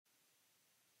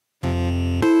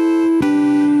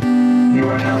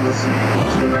are now listening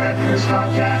to the Rad News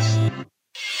Podcast.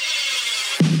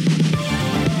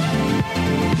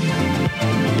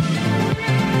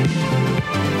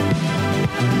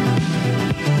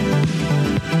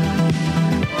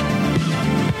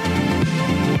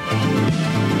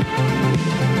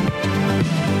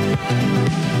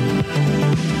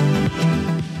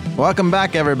 Welcome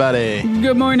back, everybody.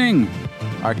 Good morning.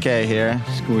 RK here.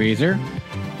 Squeezer.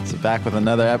 So back with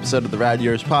another episode of the Rad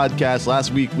Years Podcast.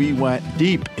 Last week, we went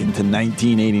deep into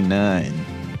 1989.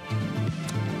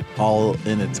 All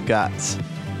in its guts.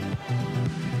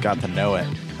 Got to know it.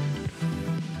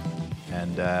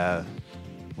 And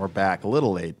we're back a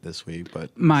little late this week, but...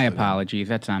 My apologies.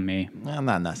 That's on me. Well,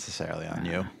 not necessarily on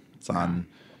you. It's on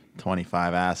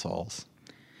 25 assholes.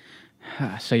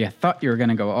 So you thought you were going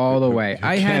to go all the way.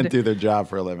 I can't do their job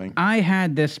for a living. I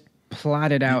had this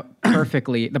plotted out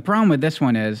perfectly. The problem with this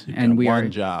one is, and we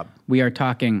are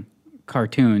talking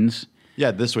cartoons.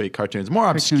 Yeah, this week cartoons, more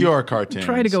obscure cartoons.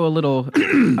 Try to go a little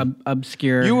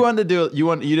obscure. You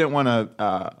didn't want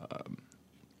to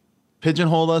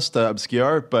pigeonhole us to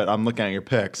obscure, but I'm looking at your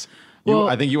picks.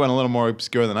 I think you went a little more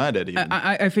obscure than I did. Even.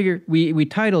 I figure we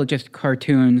title just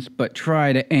cartoons, but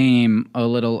try to aim a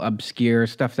little obscure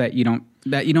stuff that you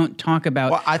don't talk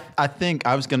about. Well, I think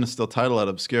I was going to still title it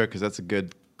obscure because that's a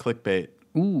good clickbait.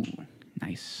 Ooh,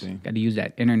 nice. Got to use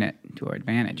that internet to our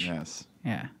advantage. Yes.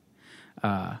 Yeah.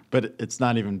 But it's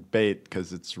not even bait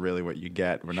because it's really what you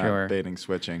get. We're not baiting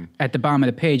switching. At the bottom of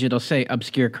the page, it'll say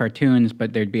obscure cartoons,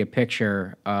 but there'd be a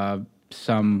picture of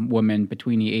some woman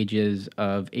between the ages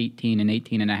of 18 and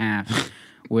 18 and a half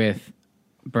with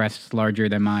breasts larger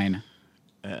than mine.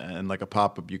 And like a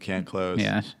pop-up you can't close.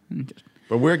 Yes.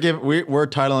 But we're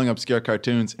titling obscure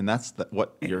cartoons, and that's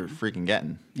what you're freaking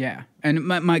getting. Yeah. And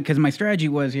because my strategy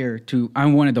was here I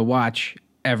wanted to watch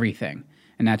everything.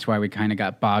 And that's why we kind of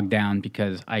got bogged down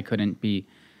because I couldn't be,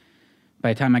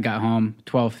 by the time I got home,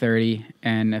 12:30,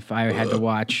 and if I had to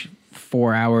watch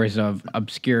 4 hours of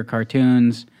obscure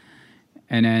cartoons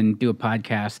and then do a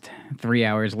podcast 3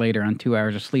 hours later on 2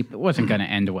 hours of sleep, it wasn't going to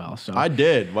end well. So I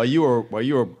did. While you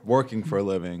were working for a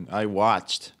living, I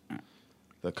watched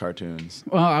the cartoons.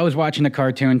 Well, I was watching the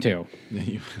cartoon too.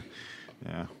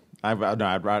 Yeah.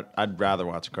 I'd rather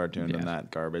watch a cartoon than that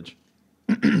garbage.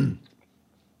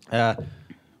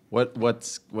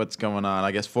 What's going on?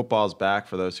 I guess football's back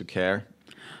for those who care.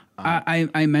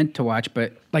 I meant to watch,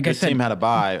 but like I said, team had a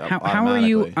bye. How are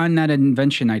you on that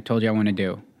invention I told you I want to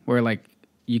do? Where like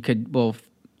you could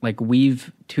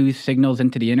weave two signals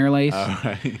into the interlace,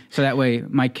 right. So that way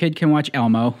my kid can watch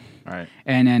Elmo, right,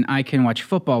 and then I can watch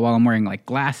football while I'm wearing like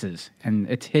glasses, and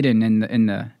it's hidden in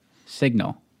the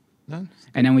signal. And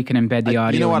then we can embed the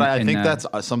audio. You know what? I think that's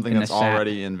something that's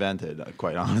already invented.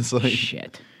 Quite honestly,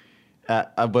 shit.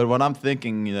 But what I'm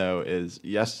thinking, is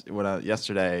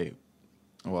yesterday,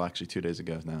 well, actually 2 days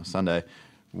ago now, Sunday,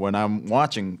 when I'm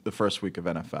watching the first week of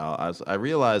NFL, I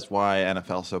realized why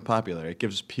NFL is so popular. It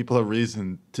gives people a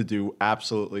reason to do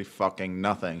absolutely fucking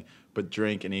nothing but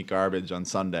drink and eat garbage on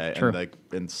Sunday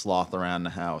and sloth around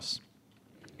the house.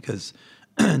 Because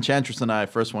Chantress and I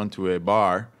first went to a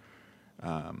bar,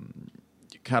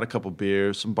 had a couple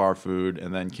beers, some bar food,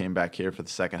 and then came back here for the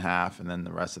second half and then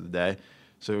the rest of the day.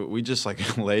 So we just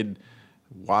laid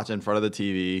watch in front of the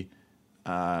TV,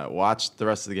 watched the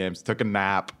rest of the games, took a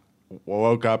nap,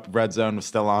 woke up, Red Zone was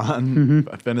still on,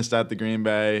 I finished at the Green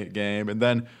Bay game, and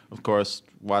then, of course,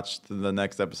 watched the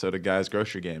next episode of Guys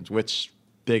Grocery Games, which,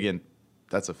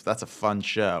 that's a fun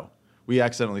show. We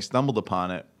accidentally stumbled upon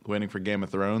it waiting for Game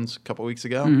of Thrones a couple weeks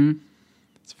ago. Mm-hmm.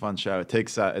 It's a fun show. It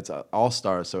takes, it's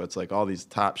all-stars, so it's like all these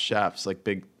top chefs, like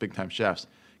big-time chefs,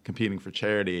 competing for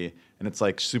charity, and it's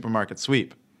like supermarket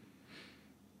sweep.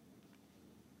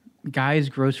 Guy's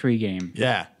Grocery Game.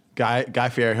 Yeah. Guy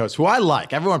Fieri host, who I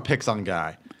like. Everyone picks on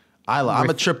Guy. I'm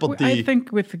a triple D. I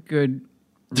think with a good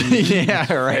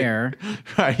yeah, right. Fair.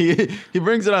 Right. He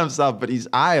brings it on himself, but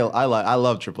I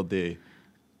love Triple D.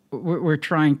 We're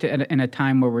trying to, in a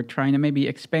time where we're trying to maybe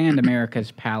expand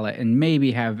America's palate and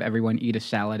maybe have everyone eat a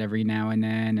salad every now and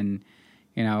then, and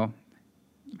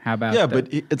how about but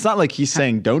it's not like he's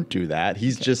saying don't do that.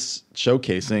 He's just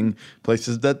showcasing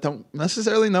places that don't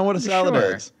necessarily know what a salad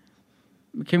is.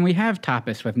 Can we have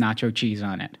tapas with nacho cheese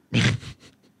on it?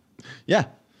 Yeah.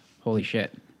 Holy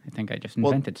shit. I think I just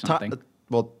invented something.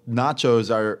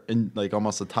 Nachos are in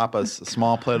almost a tapas. A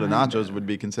small plate of nachos would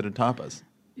be considered tapas.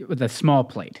 With a small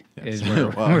plate is where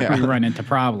we run into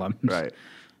problems. Right.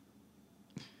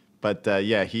 But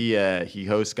he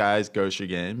hosts Guys Grocery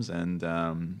Games, and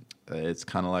it's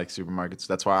kind of like supermarkets.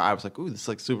 That's why I was like, ooh, this is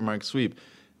like supermarket sweep.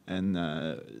 And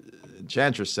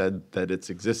Chantress said that it's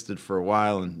existed for a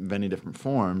while in many different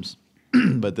forms.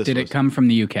 but this Did was, it come from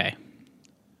the UK?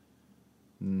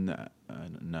 No,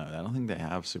 no, I don't think they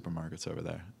have supermarkets over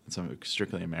there. It's a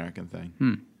strictly American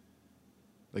thing.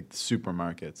 Like the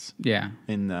supermarkets. Yeah.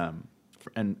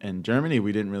 In Germany,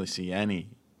 we didn't really see any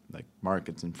like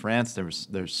markets. In France,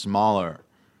 there's smaller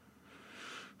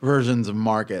versions of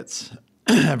markets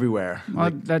everywhere.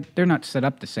 Well, they're not set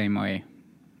up the same way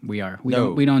we are.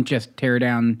 No. We don't just tear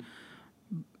down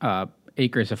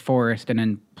acres of forest and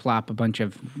then plop a bunch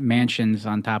of mansions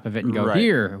on top of it and go, Right.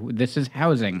 here, this is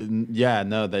housing. Yeah,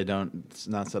 no, they don't. It's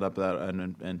not set up that.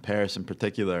 And in Paris, in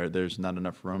particular, there's not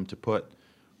enough room to put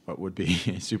what would be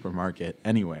a supermarket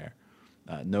anywhere.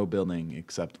 No building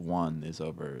except one is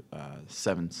over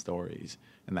 7 stories,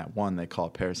 and that one they call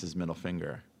Paris's middle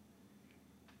finger.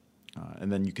 And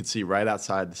then you can see right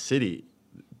outside the city,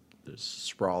 there's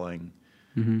sprawling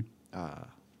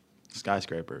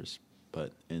skyscrapers.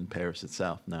 But in Paris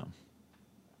itself, no.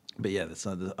 But yeah, that's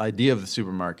not, the idea of the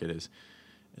supermarket is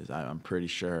I'm pretty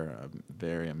sure a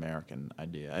very American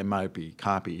idea. It might be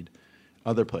copied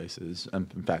other places. In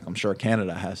fact, I'm sure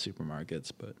Canada has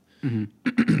supermarkets, but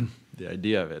the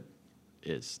idea of it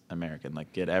is American.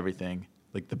 Like get everything.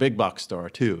 Like the big box store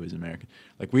too is American.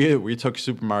 Like we took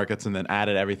supermarkets and then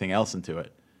added everything else into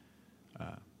it.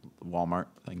 Walmart,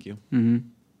 thank you.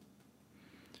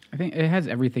 I think it has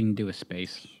everything to do with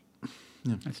space.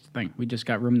 Yeah. That's the thing. We just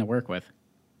got room to work with.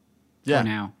 Yeah. For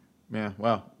now. Yeah.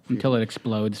 Well, Until it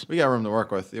explodes. we got room to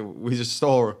work with. We just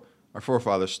stole. Our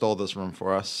forefathers stole this room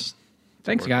for us.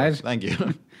 Thanks, Work guys. with. Thank you.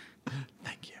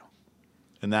 Thank you.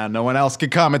 And now no one else can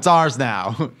come. It's ours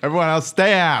now. Everyone else,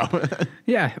 stay out.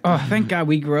 Yeah. Oh, thank God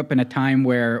we grew up in a time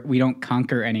where we don't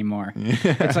conquer anymore.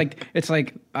 It's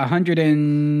like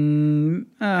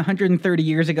 130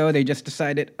 years ago. They just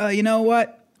decided, you know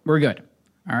what? We're good.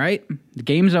 All right. The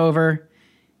game's over.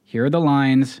 Here are the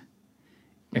lines.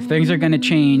 If things are going to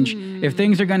change,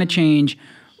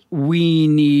 we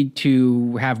need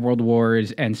to have world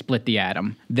wars and split the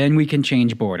atom. Then we can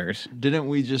change borders. Didn't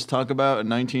we just talk about in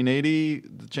 1980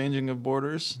 the changing of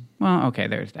borders? Well, okay,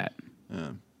 there's that.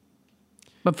 Yeah.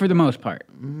 But for the most part,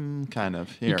 Kind of.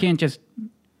 Here. you can't just.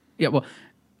 Yeah, well,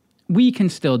 we can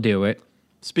still do it,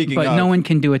 Speaking but of, no one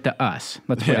can do it to us.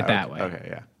 Let's put Yeah, it that okay, way. Okay,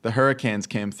 yeah. The hurricanes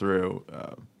came through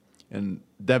and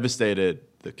devastated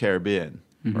the Caribbean,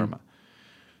 Burma.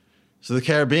 So the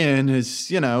Caribbean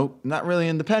is, not really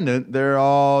independent. They're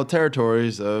all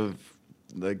territories of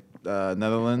the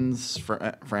Netherlands,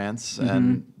 France,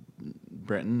 and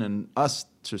Britain, and us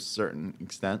to a certain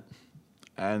extent.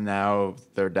 And now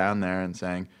they're down there and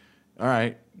saying, all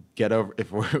right, get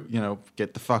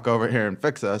the fuck over here and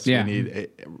fix us. Yeah. We need a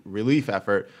relief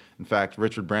effort. In fact,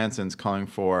 Richard Branson's calling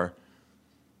for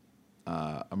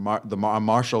a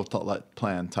Marshall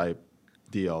Plan type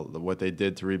deal, what they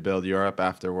did to rebuild Europe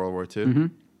after World War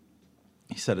II.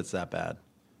 He said it's that bad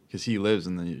because he lives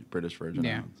in the British Virgin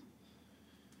Islands.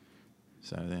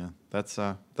 So yeah, that's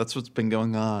what's been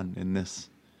going on in this.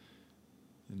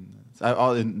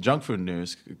 In junk food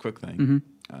news, quick thing.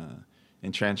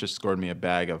 Enchantress scored me a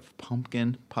bag of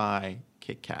pumpkin pie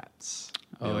Kit Kats.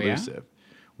 Oh, Elusive.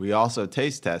 We also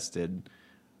taste tested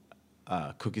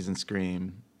cookies and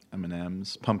cream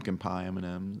M&Ms, pumpkin pie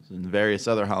M&Ms, and various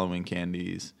other Halloween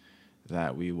candies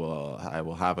that I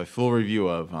will have a full review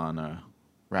of on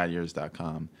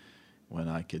radyears.com when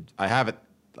I have it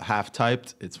half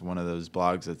typed. It's one of those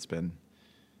blogs that's been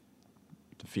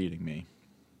defeating me,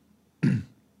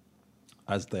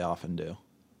 as they often do.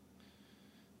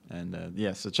 And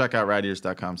so check out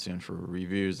radyears.com soon for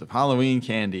reviews of Halloween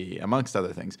candy, amongst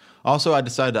other things. Also, I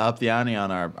decided to up the ante on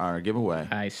our giveaway.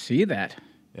 I see that.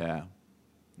 Yeah.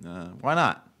 Why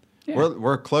not? Yeah.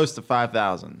 We're close to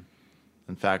 5,000.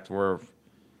 In fact, we're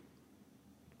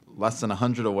less than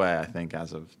 100 away, I think,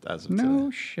 as of No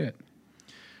today. shit.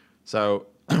 So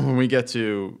when we get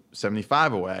to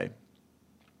 75 away,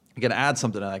 I'm going to add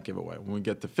something to that giveaway. When we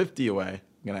get to 50 away,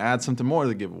 I'm going to add something more to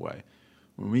the giveaway.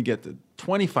 When we get to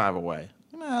 25 away,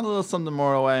 I'm going to add a little something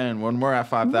more away. And when we're at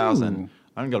 5,000, Ooh.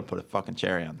 I'm going to put a fucking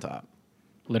cherry on top.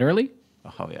 Literally?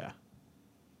 Oh, yeah.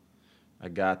 I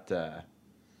got...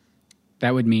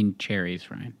 That would mean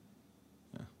cherries, Ryan.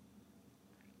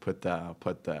 Put the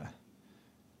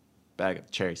bag of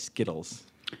cherry Skittles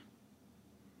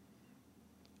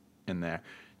in there.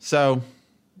 So,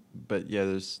 but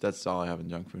yeah, that's all I have in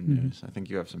junk food news. I think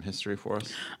you have some history for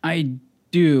us. I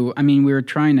do. I mean, we were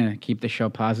trying to keep the show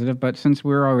positive, but since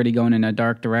we're already going in a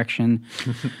dark direction,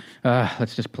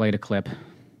 let's just play the clip.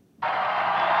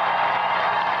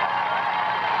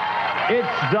 It's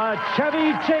the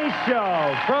Chevy Chase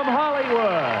Show from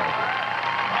Hollywood.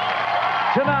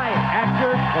 Tonight,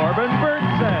 actor Corbin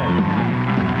Burnson,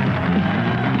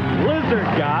 Lizard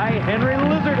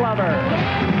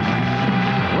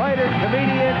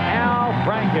comedian Al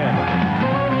Franken,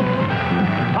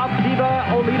 pop diva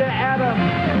Olita Adams,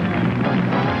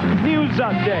 news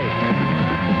update,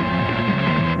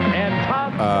 and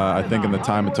Tom. I think in the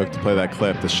time it took to play that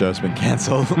clip, the show's been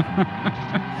canceled.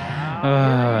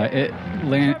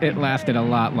 It lasted a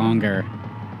lot longer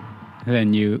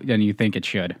than you think it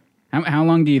should. How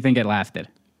long do you think it lasted?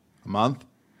 A month?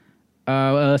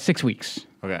 6 weeks.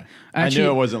 Okay. Actually, I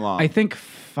knew it wasn't long. I think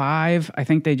 5. I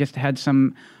think they just had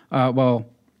some. So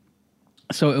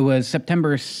it was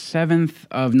September 7th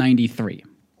of '93.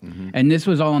 Mm-hmm. And this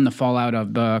was all in the fallout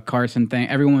of the Carson thing.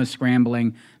 Everyone was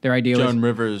scrambling. Their idea was... Joan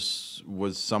Rivers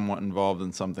was somewhat involved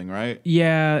in something, right?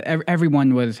 Yeah,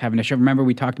 everyone was having a show. Remember,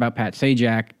 we talked about Pat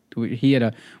Sajak. He had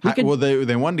a... Well,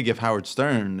 they wanted to give Howard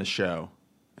Stern the show,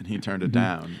 and he turned it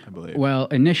down, I believe. Well,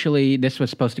 initially, this was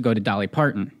supposed to go to Dolly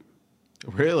Parton.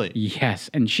 Really?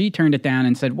 Yes, and she turned it down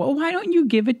and said, well, why don't you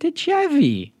give it to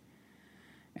Chevy?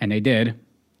 And they did.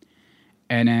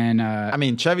 And then... I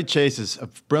mean, Chevy Chase is a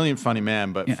brilliant, funny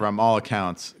man, but from all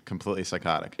accounts, completely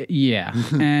psychotic. Yeah.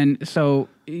 And so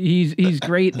he's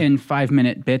great in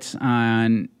 5-minute bits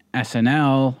on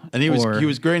SNL. And he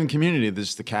was great in Community.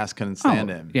 Just the cast couldn't stand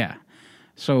him. Yeah.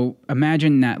 So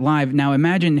imagine that live. Now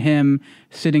imagine him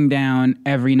sitting down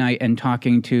every night and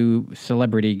talking to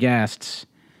celebrity guests.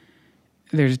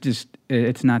 There's just...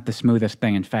 It's not the smoothest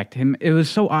thing. In fact, it was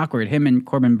so awkward. Him and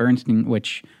Corbin Bernstein,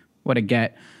 which... What a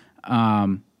get...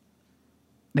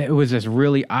 it was this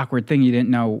really awkward thing. You didn't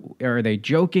know, are they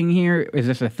joking here? Is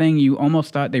this a thing? You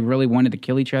almost thought they really wanted to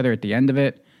kill each other at the end of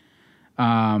it.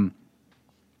 I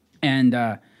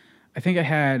think I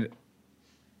had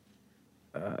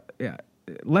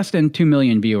less than 2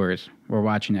 million viewers were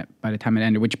watching it by the time it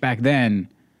ended, which back then,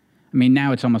 I mean,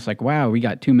 now it's almost like, wow, we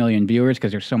got 2 million viewers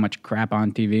because there's so much crap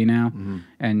on TV now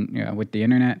and with the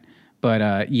internet.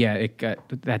 But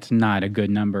that's not a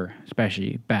good number,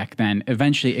 especially back then.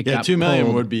 Eventually, it got 2 million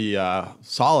pulled. would be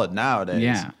solid nowadays.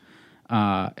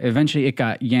 Yeah. Eventually, it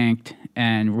got yanked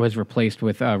and was replaced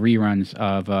with reruns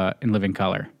of In Living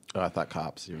Color. Oh, I thought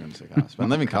Cops. You were going to say Cops. But In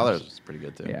Living Color was pretty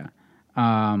good, too. Yeah.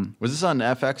 Was this on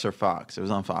FX or Fox? It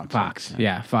was on Fox. Fox,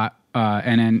 yeah.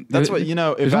 And then... That's what, if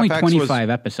there's only FX 25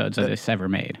 episodes that this ever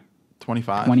made.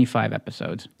 25? 25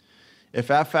 episodes. If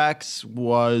FX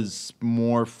was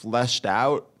more fleshed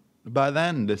out by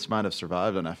then, this might have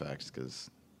survived on FX because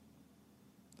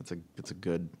that's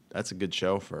a good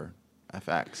show for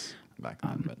FX back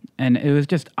then. And it was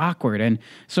just awkward, and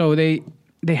so they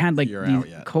had like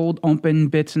these cold open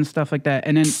bits and stuff like that.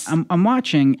 And then I'm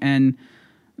watching, and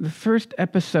the first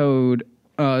episode,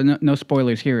 no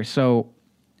spoilers here. So,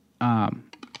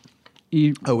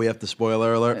 we have the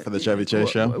spoiler alert for the Chevy Chase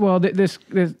show? Well, this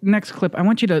next clip, I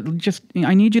want you to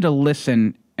I need you to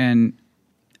listen and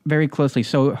very closely.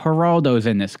 So Geraldo's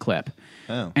in this clip.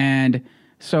 Oh. And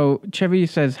so Chevy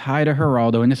says hi to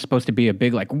Geraldo, and this is supposed to be a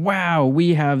big like, wow,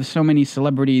 we have so many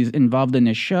celebrities involved in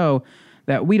this show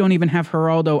that we don't even have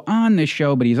Geraldo on this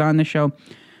show, but he's on the show.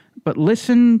 But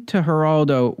listen to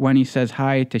Geraldo when he says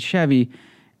hi to Chevy,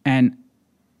 and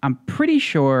I'm pretty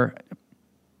sure...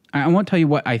 I won't tell you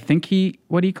what I think he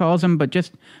calls him, but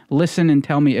just listen and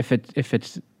tell me if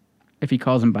he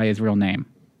calls him by his real name.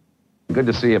 Good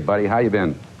to see you, buddy. How you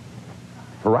been?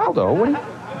 Geraldo,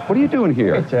 what are you doing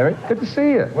here? Hey, Terry. Good to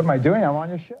see you. What am I doing? I'm on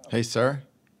your show. Hey, sir.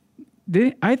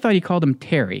 I thought he called him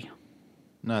Terry.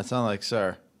 No, it sounded like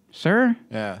sir. Sir?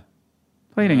 Yeah.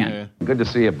 Play it again. Yeah. Good to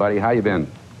see you, buddy. How you been?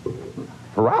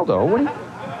 Geraldo,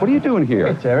 what are you doing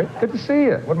here? Hey, Terry. Good to see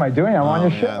you. What am I doing? I'm on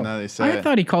your show. Yeah, now they say I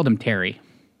thought he called him Terry.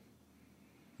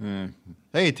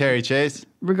 Hey, Terry Chase.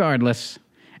 Regardless.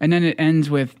 And then it ends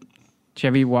with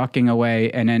Chevy walking away,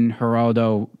 and then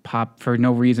Geraldo, for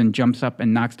no reason, jumps up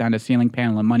and knocks down a ceiling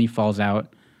panel, and money falls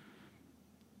out.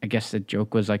 I guess the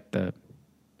joke was like the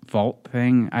vault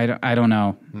thing. I don't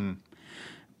know.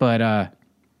 But,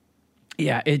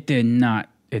 it did not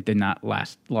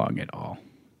last long at all.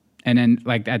 And then,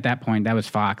 like, at that point, that was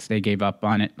Fox. They gave up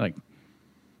on it. Like,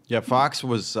 yeah, Fox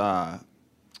was...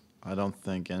 I don't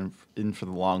think in for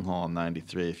the long haul in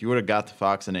 '93. If you would have got to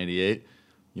Fox in '88,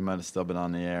 you might have still been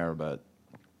on the air. But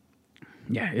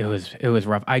yeah, it was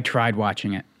rough. I tried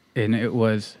watching it, and it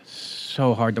was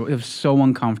so hard. It was so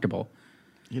uncomfortable.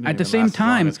 At the same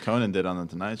time, as Conan did on the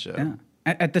Tonight Show. Yeah.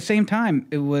 At the same time,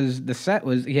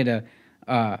 he had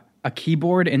a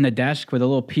keyboard in the desk with a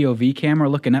little POV camera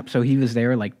looking up, so he was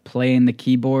there like playing the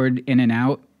keyboard in and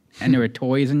out, and there were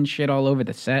toys and shit all over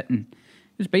the set, and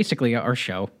it was basically our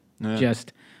show. Yeah.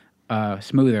 Just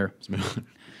smoother.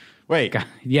 Wait. God,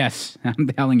 yes, I'm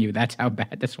telling you, that's how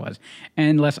bad this was.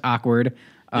 And less awkward.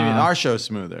 You mean our show's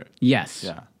smoother? Yes.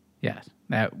 Yeah. Yes.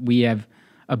 That we have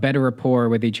a better rapport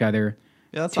with each other.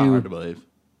 Yeah, that's not hard to believe.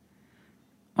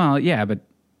 Well, yeah, but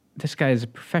this guy is a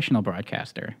professional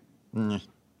broadcaster. But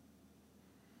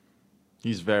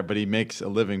he makes a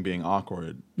living being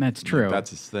awkward. That's true. Like,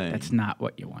 that's his thing. That's not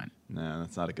what you want. No,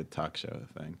 that's not a good talk show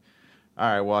thing. All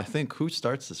right, well, I think who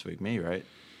starts this week? Me, right?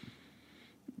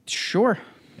 Sure.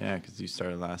 Yeah, because you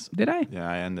started last. Did I? Yeah,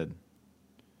 I ended.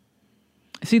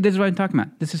 See, this is what I'm talking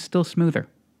about. This is still smoother.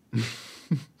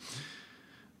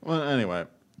 Well, anyway,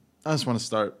 I just want to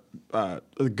start. A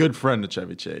good friend of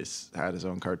Chevy Chase had his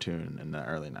own cartoon in the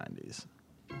early 90s.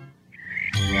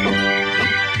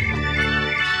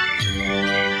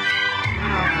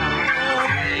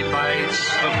 A bites,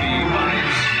 the bee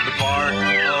bites, the bark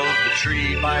of the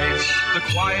tree bites, the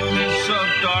quietness of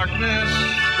darkness,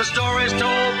 the stories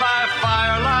told by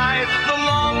firelight, the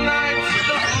long nights,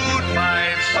 the food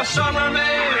fights, a summer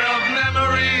made of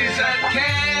memories at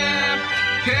Camp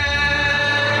Candy.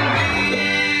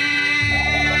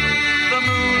 The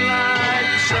moonlight,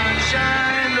 the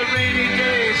sunshine, the rainy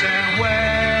days and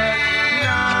wet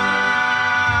nights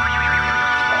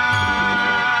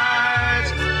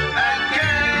at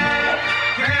Camp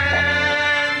Candy.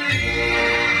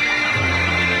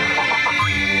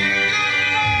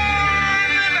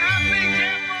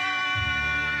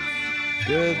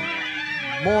 Good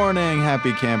morning,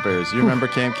 happy campers. You remember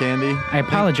Camp Candy? I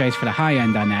apologize for the high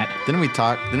end on that. Didn't we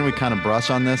kind of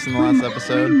brush on this in the last We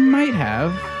episode? might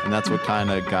have. And that's what kind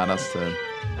of got us to.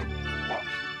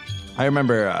 I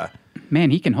remember. Man,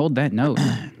 he can hold that note.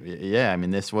 Yeah, I mean,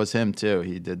 this was him too.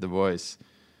 He did the voice.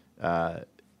 And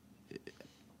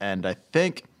I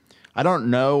think, I don't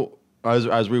know, I was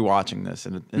rewatching this,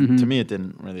 and to me it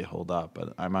didn't really hold up,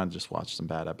 but I might have just watched some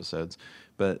bad episodes.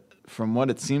 But from what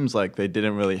it seems like, they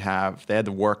didn't really have, they had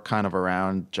to work kind of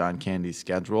around John Candy's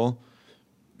schedule.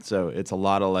 So it's a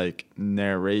lot of like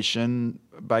narration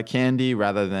by Candy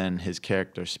rather than his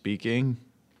character speaking.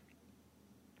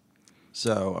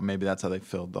 So maybe that's how they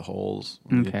filled the holes.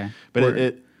 Okay.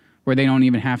 But where they don't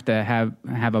even have to have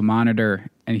a monitor,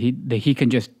 and he can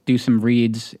just do some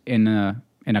reads in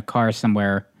a car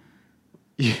somewhere.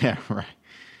 Yeah, right.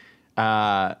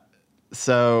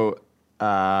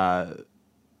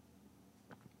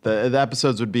 The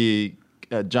episodes would be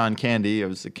John Candy, it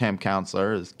was the camp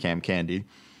counselor, is Camp Candy,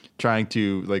 trying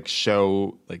to like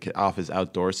show like off his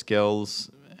outdoor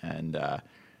skills, and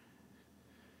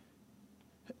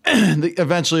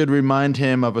eventually it would remind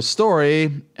him of a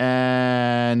story,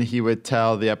 and he would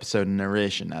tell the episode in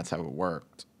narration. That's how it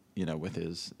worked, with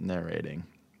his narrating.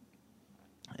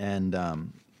 And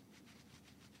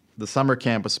the summer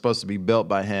camp was supposed to be built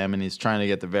by him, and he's trying to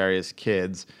get the various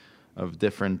kids of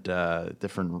different, of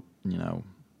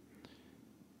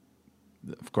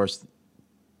course,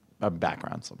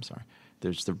 backgrounds. I'm sorry.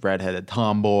 There's the redheaded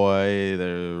tomboy.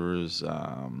 There's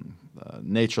the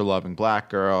nature-loving black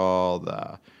girl,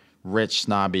 the rich,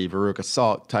 snobby Veruca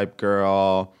Salt type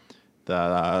girl,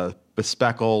 the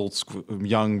bespectacled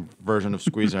young version of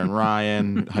Squeezer and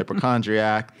Ryan,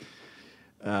 hypochondriac.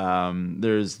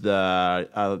 There's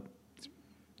the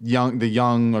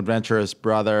young adventurous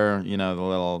brother.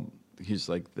 He's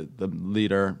like the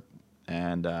leader,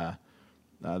 and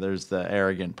there's the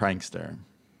arrogant prankster.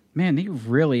 Man, they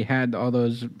really had all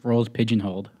those roles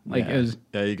pigeonholed. Like yeah. it was.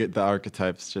 Yeah, you get the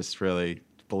archetypes just really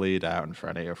bleed out in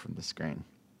front of you from the screen.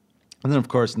 And then, of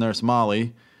course, Nurse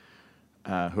Molly,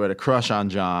 who had a crush on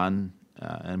John,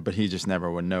 but he just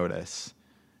never would notice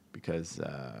because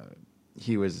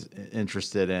he was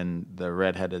interested in the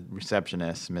redheaded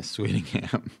receptionist, Miss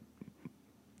Sweetingham.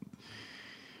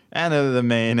 And the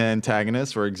main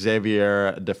antagonists were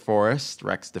Xavier DeForest,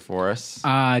 Rex DeForest.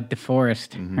 DeForest.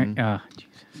 Mm-hmm. Right? Oh, Jesus.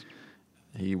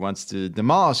 He wants to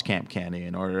demolish Camp Candy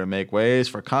in order to make ways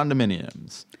for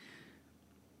condominiums.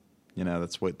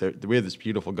 That's what we have this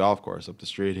beautiful golf course up the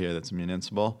street here that's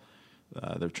municipal.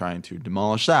 They're trying to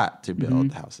demolish that to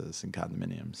build houses and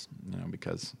condominiums,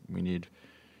 because we need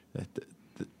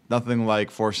nothing like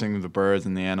forcing the birds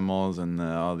and the animals and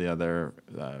all the other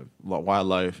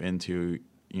wildlife into,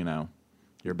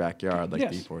 your backyard,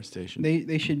 like deforestation.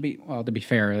 They should be, well, to be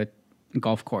fair, the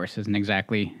golf course isn't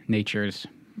exactly nature's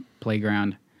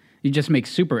playground. You just make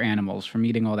super animals from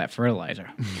eating all that fertilizer.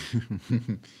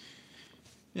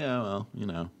 Yeah, well,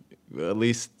 at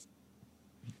least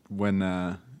when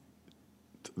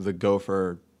the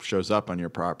gopher shows up on your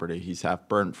property, he's half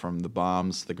burnt from the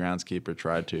bombs the groundskeeper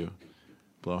tried to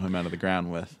blow him out of the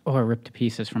ground with. Or ripped to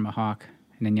pieces from a hawk,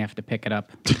 and then you have to pick it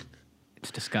up.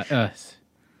 It's disgusting. It's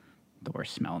the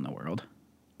worst smell in the world.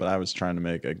 But I was trying to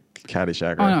make a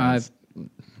Caddyshack no, reference.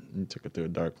 You took it to a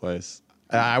dark place.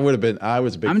 I was a big fan of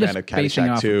basing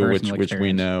Caddyshack off 2, personal which we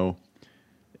experience. know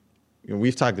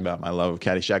we've talked about my love of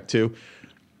Caddyshack 2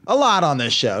 a lot on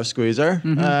this show, Squeezer.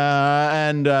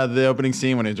 And the opening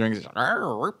scene when he drinks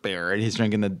root beer, and he's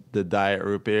drinking the diet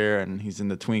root beer, and he's in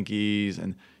the Twinkies,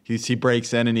 and he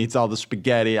breaks in and eats all the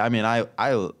spaghetti. I mean, I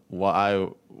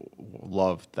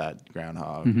loved that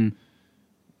groundhog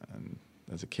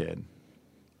as a kid.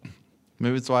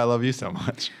 Maybe it's why I love you so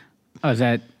much. Oh, is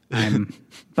that?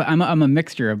 But I'm a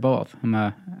mixture of both. I'm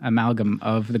a amalgam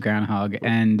of the groundhog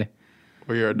and.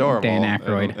 Well, you're adorable. Dan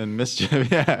Aykroyd. And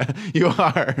mischief. Yeah, you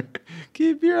are.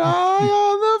 Keep your eye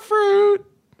on the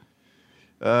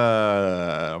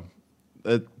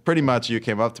fruit. Pretty much you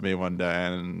came up to me one day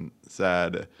and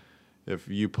said, if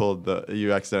you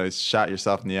accidentally shot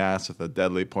yourself in the ass with a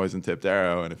deadly poison-tipped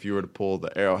arrow, and if you were to pull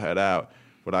the arrowhead out,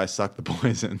 would I suck the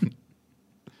poison?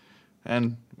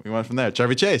 And we went from there.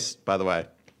 Chevy Chase, by the way.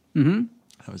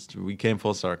 Mm-hmm. We came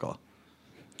full circle.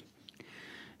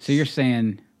 So you're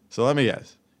saying... So let me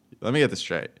guess. Let me get this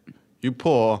straight. You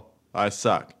pull, I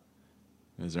suck.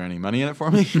 Is there any money in it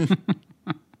for me?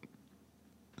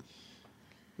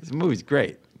 This movie's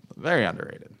great. Very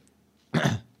underrated.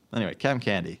 Anyway, Cam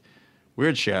Candy.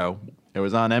 Weird show. It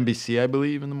was on NBC, I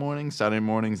believe, in the mornings, Saturday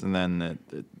mornings, and then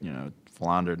it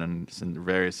floundered in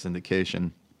various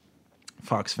syndication,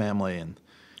 Fox Family and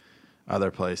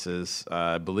other places.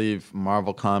 I believe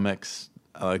Marvel Comics,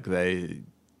 like they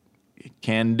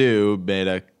can do, made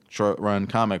a short-run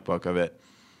comic book of it,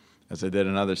 as I did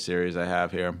another series I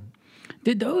have here.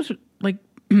 Did those, like,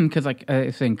 because, like, I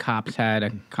think Cops had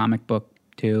a comic book,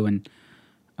 too, and,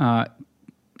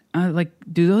 like,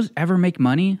 do those ever make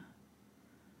money?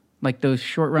 Like, those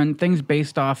short-run things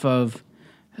based off of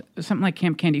something like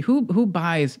Camp Candy. Who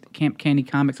buys Camp Candy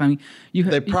comics? I mean,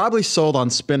 they probably sold on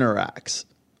spinner racks.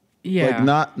 Yeah.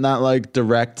 Like, not like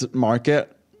direct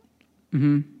market.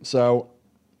 Mm-hmm. So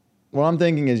what I'm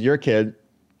thinking is you're a kid,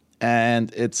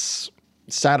 and it's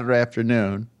Saturday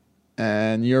afternoon,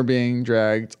 and you're being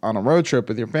dragged on a road trip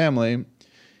with your family,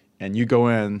 and you go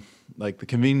in, like, the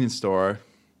convenience store,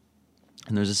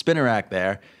 and there's a spinner rack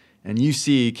there, and you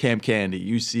see Camp Candy.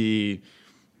 You see,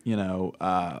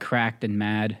 Cracked and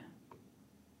Mad.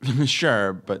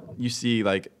 Sure, but you see,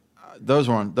 like, those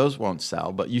won't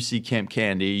sell, but you see Camp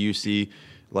Candy. You see,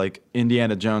 like,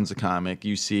 Indiana Jones, the comic.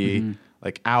 You see,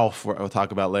 like, Alf, we'll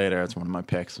talk about later. It's one of my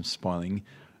picks. I'm spoiling.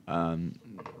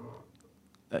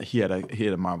 He had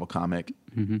a Marvel comic.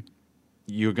 Mm-hmm.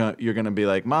 You're gonna be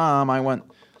like, Mom, I went.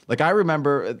 Like, I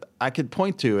remember, I could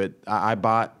point to it. I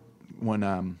bought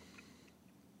when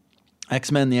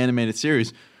X-Men the animated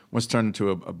series was turned into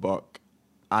a book.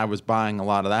 I was buying a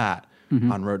lot of that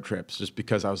on road trips just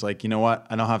because I was like, you know what,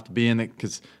 I don't have to be in it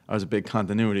because I was a big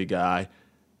continuity guy,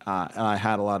 and I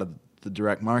had a lot of the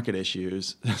direct market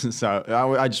issues. So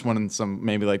I just wanted some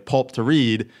maybe like pulp to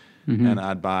read, and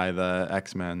I'd buy the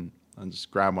X-Men and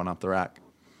just grab one off the rack.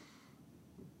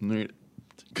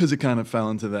 Because it kind of fell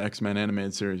into the X-Men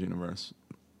animated series universe.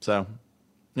 So,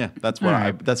 yeah, that's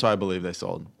why I believe they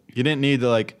sold. You didn't need to,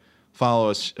 like,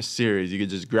 follow a series. You could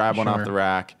just grab one off the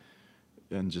rack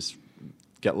and just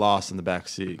get lost in the back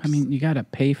seat. I mean, you got to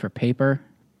pay for paper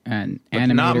and but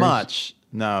animators. not much.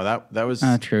 No, that was...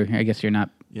 true. I guess you're not...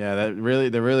 Yeah, there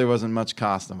really wasn't much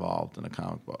cost involved in a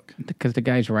comic book. Because the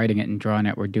guys writing it and drawing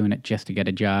it were doing it just to get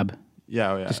a job.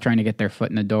 Yeah. Just trying to get their foot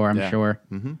in the door, I'm sure.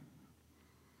 Mm-hmm.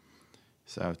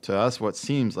 So to us, what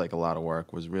seems like a lot of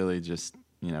work was really just,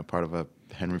 part of a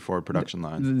Henry Ford production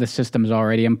line. The system's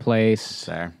already in place. It's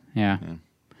there. Yeah.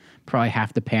 Probably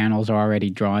half the panels are already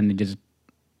drawn. They just...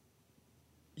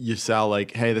 You sell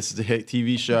like, hey, this is a hit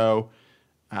TV show.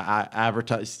 I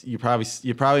advertise. You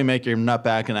probably make your nut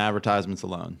back in advertisements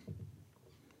alone.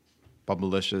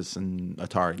 Bubblicious and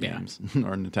Atari games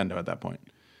or Nintendo at that point.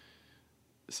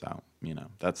 So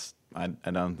that's I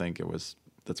don't think it was.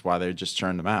 That's why they just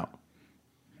churned them out.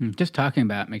 Just talking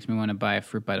about it makes me want to buy a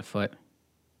fruit by the foot.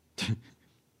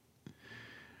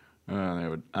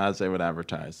 As they would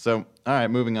advertise. So, all right,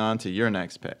 moving on to your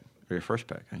next pick, or your first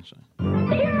pick, actually.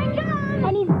 Here I come!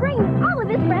 And he's bringing all of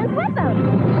his friends with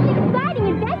him. Exciting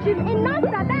adventures and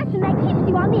non-stop action that keeps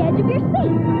you on the edge of your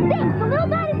seat. Thanks to Little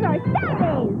Dinosaurs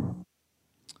Saturdays!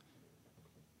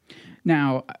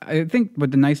 Now, I think what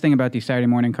the nice thing about these Saturday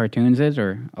morning cartoons is,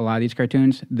 or a lot of these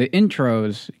cartoons, the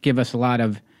intros give us a lot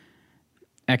of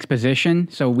exposition,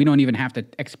 so we don't even have to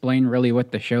explain really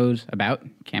what the show's about.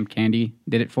 Camp Candy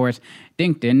did it for us.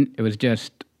 Dink didn't. It was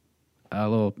just a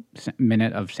little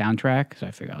minute of soundtrack, so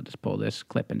I figured I'll just pull this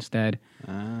clip instead.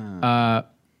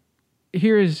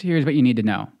 Here's what you need to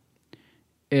know.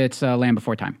 It's Land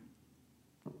Before Time.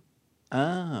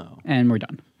 Oh. And we're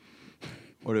done.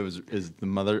 What is the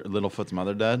Littlefoot's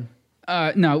mother dead?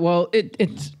 No, well,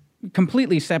 it's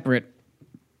completely separate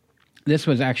This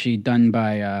was actually done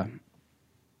by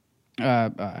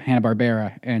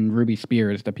Hanna-Barbera and Ruby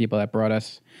Spears, the people that brought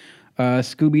us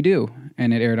Scooby-Doo,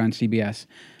 and it aired on CBS.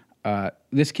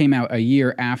 This came out a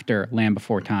year after Land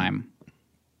Before Time.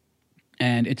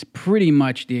 And it's pretty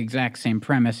much the exact same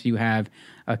premise. You have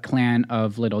a clan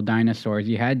of little dinosaurs.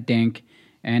 You had Dink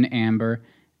and Amber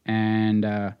and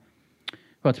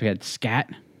what else we had? Scat,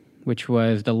 which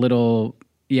was the little,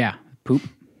 poop.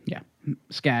 Yeah,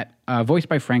 Scat, voiced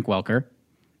by Frank Welker,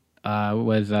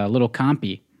 was little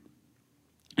Compy.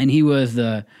 And he was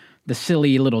the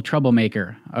silly little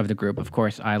troublemaker of the group. Of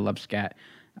course, I love Scat.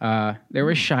 There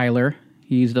was Shyler.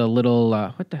 He's the little,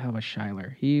 what the hell was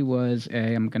Shyler? He was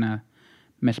I'm going to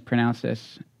mispronounce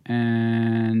this,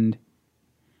 and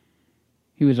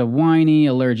he was a whiny,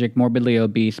 allergic, morbidly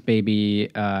obese baby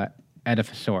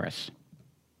Ediphosaurus.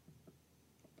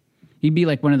 He'd be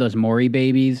like one of those Maury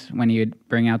babies when you'd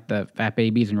bring out the fat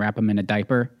babies and wrap them in a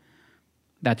diaper.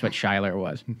 That's what Shyler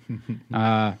was.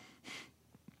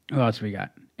 Who else we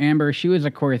got? Amber, she was a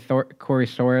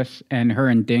Corysaurus, and her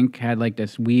and Dink had like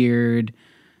this weird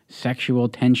sexual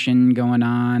tension going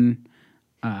on.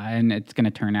 And it's going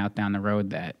to turn out down the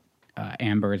road that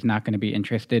Amber is not going to be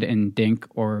interested in Dink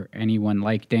or anyone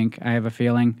like Dink, I have a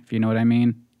feeling, if you know what I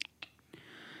mean.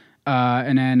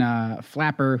 And then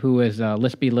Flapper, who was a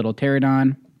lispy little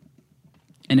pterodon.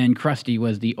 And then Krusty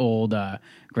was the old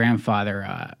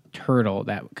grandfather turtle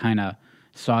that kind of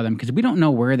saw them. Because we don't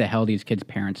know where the hell these kids'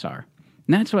 parents are.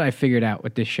 And that's what I figured out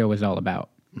what this show is all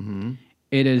about. Mm-hmm.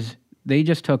 It is, they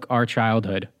just took our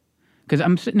childhood. Because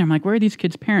I'm sitting there, I'm like, where are these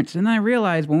kids' parents? And then I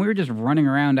realized when we were just running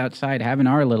around outside having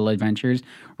our little adventures,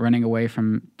 running away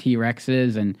from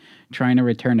T-Rexes and trying to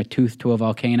return a tooth to a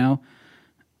volcano,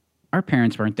 our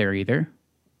parents weren't there either.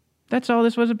 That's all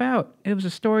this was about. It was a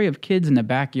story of kids in the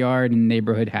backyard and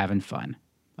neighborhood having fun.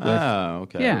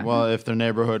 Okay. Yeah. Well, if their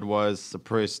neighborhood was a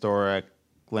prehistoric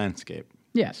landscape.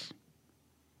 Yes.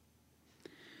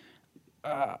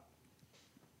 I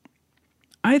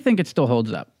think it still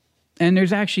holds up. And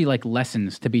there's actually like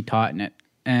lessons to be taught in it.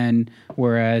 And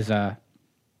whereas Land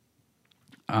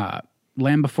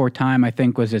Before Time, I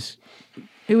think, was this,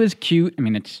 it was cute. I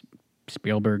mean, it's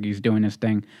Spielberg, he's doing his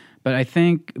thing. But I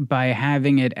think by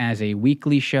having it as a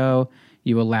weekly show,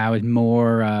 you allow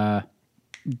more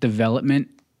development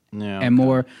and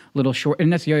more little short.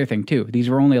 And that's the other thing, too. These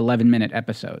were only 11-minute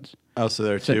episodes. Oh, so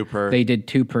they're two per. They did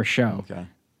 2 per show,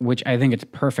 which I think it's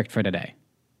perfect for today.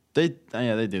 They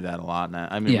do that a lot now.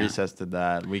 I mean, Recess did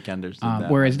that. Weekenders did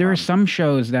that. Whereas there are some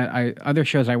shows other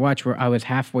shows I watch where I was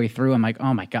halfway through. I'm like,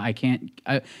 oh my God, I can't.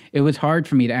 It was hard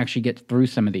for me to actually get through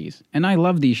some of these. And I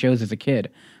loved these shows as a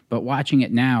kid. But watching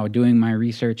it now, doing my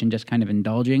research and just kind of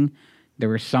indulging, there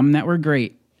were some that were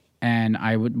great. And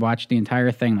I would watch the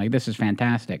entire thing like, this is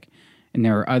fantastic. And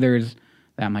there are others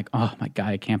that I'm like, oh my God,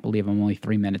 I can't believe I'm only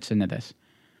 3 minutes into this.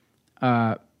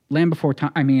 Land Before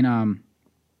Time, I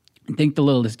think The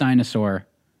Littlest Dinosaur,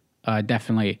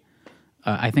 definitely.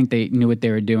 I think they knew what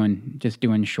they were doing, just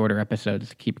doing shorter episodes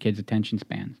to keep kids' attention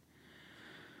spans.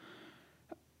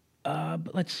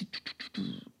 But let's see.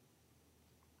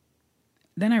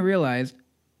 Then I realized,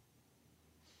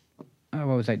 what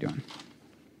was I doing?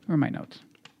 Where are my notes?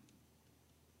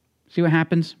 See what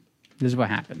happens? This is what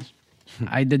happens.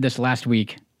 I did this last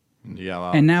week.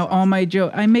 And now all my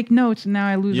jokes, I make notes, and now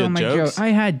I lose all my jokes. I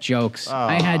had jokes.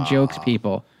 I had jokes,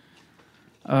 people.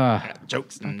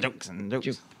 Jokes and jokes and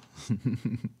jokes.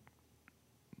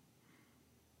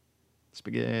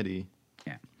 Spaghetti.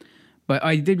 Yeah. But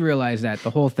I did realize that the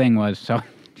whole thing was so.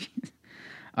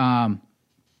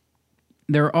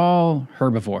 They're all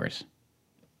herbivores,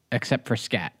 except for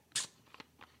Scat,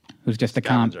 who's just a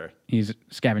Scavenger. He's a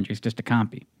scavenger. He's just a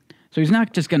compy. So he's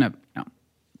not just gonna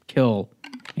kill,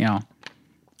 he'll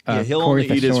only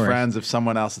eat his Corythosaurus. friends if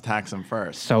someone else attacks him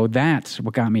first. So that's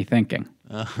what got me thinking.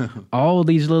 All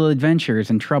these little adventures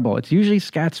and trouble. It's usually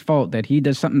Scat's fault that he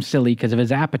does something silly because of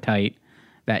his appetite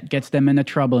that gets them into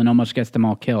trouble and almost gets them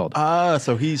all killed.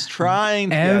 So he's trying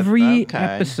to Every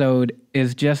episode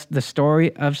is just the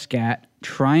story of Scat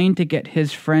trying to get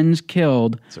his friends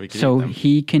killed so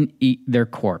he can eat their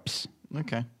corpse.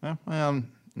 Okay. Well,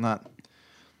 I'm not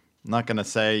going to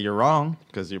say you're wrong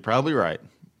because you're probably right.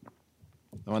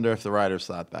 I wonder if the writers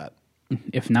thought that.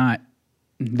 If not,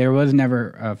 there was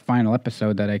never a final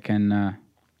episode that I can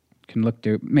look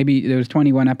to. Maybe there was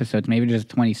 21 episodes. Maybe there's a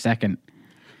 22nd.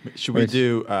 Should we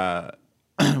do? I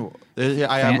have a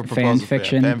proposal. Fan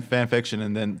fiction. Fan fiction,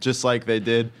 and then just like they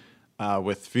did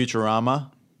with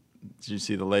Futurama. Did you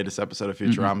see the latest episode of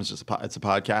Futurama? Mm-hmm. It's just it's a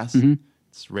podcast. Mm-hmm.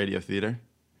 It's radio theater.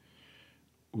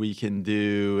 We could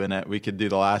do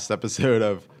the last episode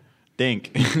of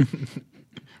Dink.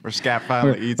 Where Scat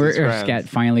finally eats his friends. Scat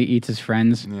finally eats his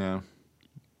friends. Yeah.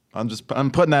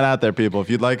 I'm putting that out there, people. If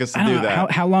you'd like us to do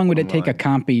that. How long would it take a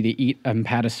willing. compy to eat a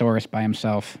Apatosaurus by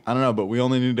himself? I don't know, but we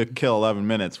only need to kill 11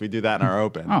 minutes. We do that in our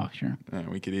open. Oh, sure. Yeah,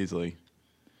 we could easily.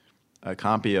 A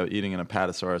compy of eating an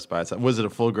Apatosaurus by itself. Was it a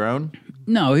full grown?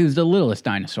 No, he was the littlest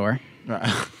dinosaur. Right.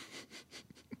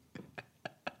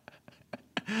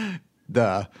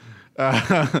 Duh.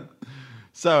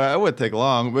 So it would take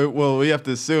long. Well, we have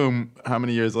to assume how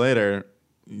many years later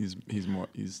he's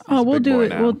a We'll big do boy it.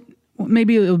 now. Well,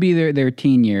 maybe it'll be their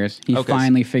teen years. He Okay,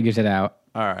 finally figures it out.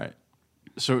 All right.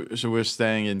 So we're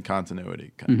staying in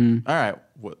continuity. Mm-hmm. All right.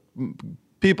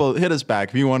 People, hit us back.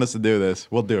 If you want us to do this,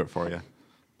 we'll do it for you.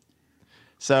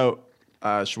 So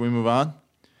should we move on?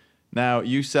 Now,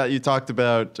 you talked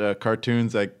about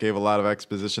cartoons that gave a lot of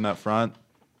exposition up front.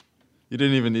 You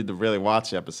didn't even need to really watch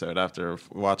the episode after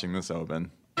watching this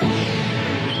open.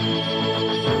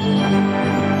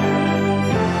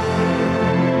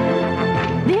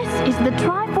 This is the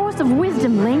Triforce of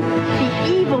Wisdom, Link. The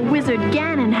evil wizard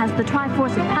Ganon has the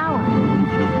Triforce of Power.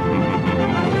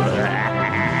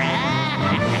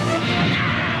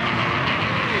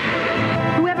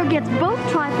 Whoever gets both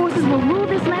Triforces will rule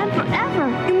this land forever.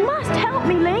 You must help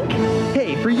me, Link.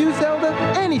 Hey, for you, Zelda,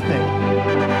 anything.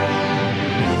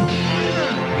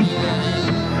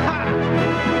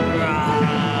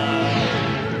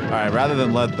 All right, rather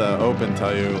than let the open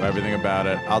tell you everything about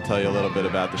it, I'll tell you a little bit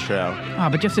about the show.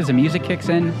 But just as the music kicks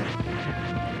in,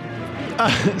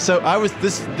 So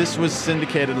this was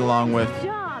syndicated along with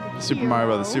Super Mario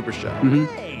Bros. Super Show.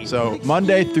 Mm-hmm. So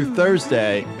Monday through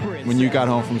Thursday, when you got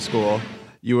home from school,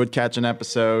 you would catch an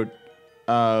episode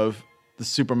of the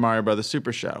Super Mario Bros.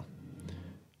 Super Show.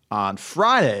 On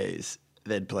Fridays,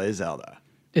 they'd play Zelda.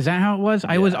 is that how it was?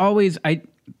 I was always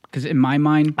because in my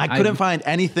mind I couldn't find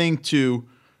anything to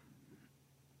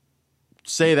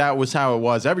say that was how it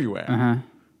was everywhere. Uh-huh.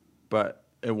 But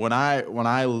when I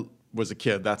was a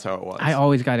kid, that's how it was. I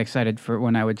always got excited for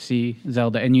when I would see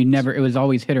Zelda, and it was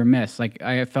always hit or miss. Like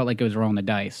I felt like it was rolling the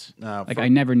dice. No, I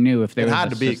never knew if there it was had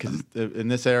a to be system. because in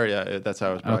this area, that's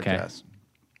how it's broadcast.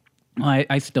 Well,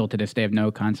 I still to this day have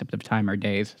no concept of time or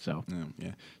days. So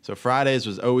Yeah. So Fridays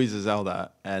was always a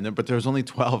Zelda, but there was only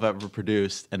 12 ever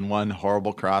produced, and one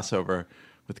horrible crossover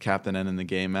with Captain N and the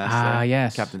Game Master. Ah,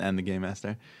 yes. Captain N the Game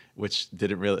Master, which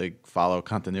didn't really follow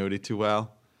continuity too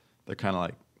well. They're kind of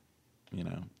like,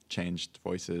 changed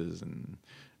voices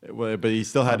but he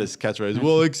still had his catchphrase.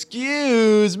 Well,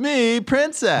 excuse me,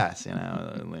 princess.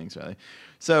 Link's really.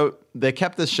 So they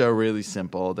kept the show really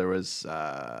simple. There was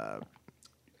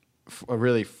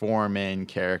really four main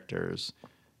characters,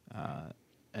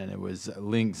 and it was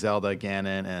Link, Zelda,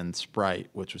 Ganon, and Sprite,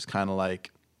 which was kind of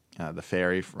like the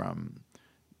fairy from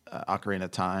Ocarina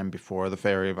of Time before the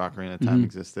fairy of Ocarina of Time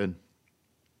existed.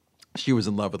 She was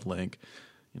in love with Link.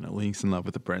 Link's in love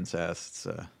with the princess.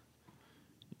 It's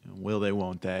will they,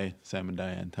 won't they, Sam and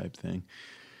Diane type thing.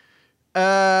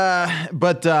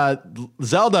 But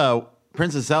Zelda,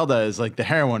 Princess Zelda, is like the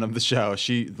heroine of the show.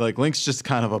 Link's just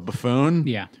kind of a buffoon.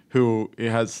 Yeah.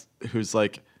 Who's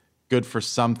like good for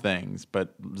some things,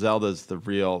 but Zelda's the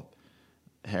real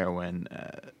heroine.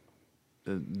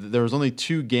 There was only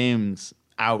 2 games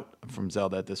out from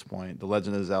Zelda at this point: The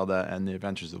Legend of Zelda and The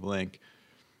Adventures of Link.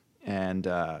 And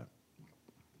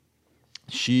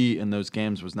she in those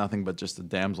games was nothing but just a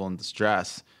damsel in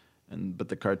distress, but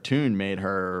the cartoon made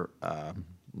her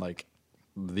like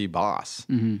the boss.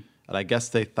 Mm-hmm. And I guess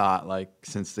they thought, like,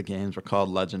 since the games were called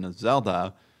Legend of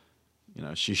Zelda,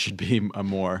 she should be a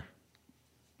more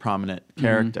prominent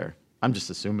character. I'm just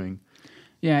assuming.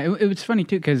 yeah, it was funny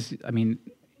too because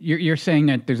you're saying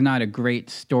that there's not a great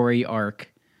story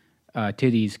arc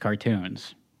to these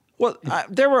cartoons. Well,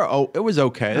 it was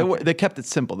okay. They kept it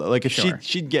simple though. Like if Sure.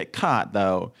 she'd get caught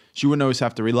though, she wouldn't always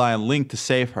have to rely on Link to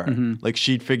save her. Like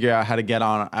she'd figure out how to get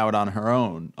out on her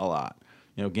own a lot.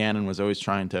 Ganon was always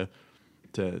trying to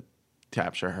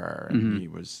capture her, and he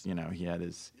was, he had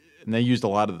his, and they used a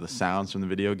lot of the sounds from the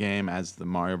video game as the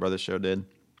Mario Brothers show did.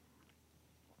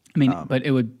 But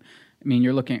it would.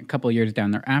 You're looking at a couple of years down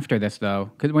there after this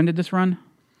though. Because when did this run?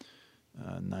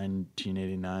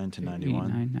 1989 to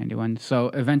 91. 91. So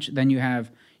eventually, then you're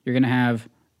going to have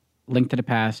Link to the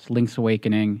Past, Link's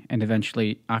Awakening, and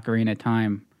eventually Ocarina of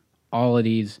Time. All of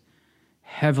these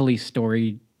heavily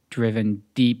story-driven,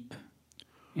 deep,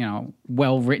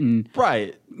 well-written.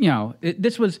 Right.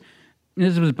 This was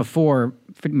before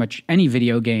pretty much any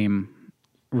video game,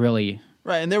 really.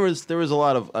 Right, and there was a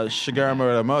lot of Shigeru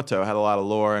Miyamoto had a lot of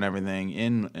lore and everything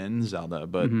in Zelda,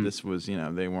 but this was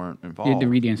they weren't involved. You had to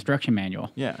read the instruction manual.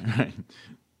 Yeah, right.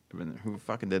 Who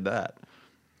fucking did that?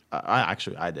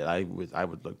 I did. I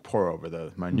would like pour over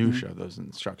the minutia of those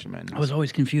instruction manuals. I was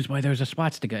always confused why there was a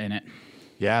swastika in it.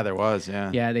 Yeah, there was.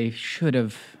 Yeah. Yeah, they should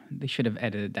have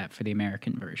edited that for the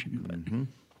American version, but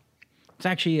it's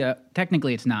actually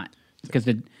technically it's not because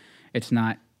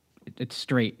it's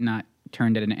straight, not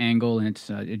turned at an angle, and it's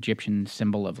an Egyptian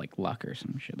symbol of like luck or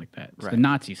some shit like that. So Right. the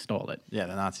Nazis stole it. Yeah,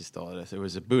 the Nazis stole it. It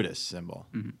was a Buddhist symbol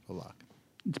for luck.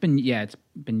 It's been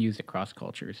used across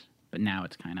cultures, but now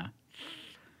it's kind of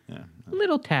Yeah. a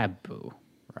little taboo.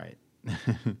 Right.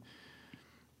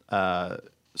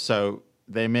 So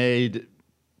they made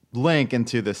Link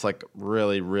into this like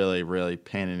really, really, really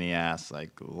pain in the ass,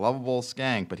 like lovable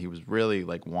skank, but he was really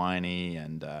like whiny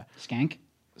and Skank?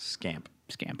 scamp.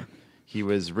 Scamp. He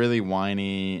was really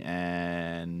whiny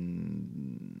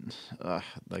and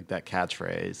like that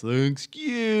catchphrase, like,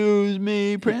 "Excuse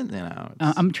me, Prince." You know,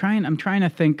 I'm trying to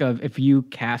think of if you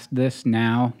cast this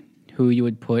now, who you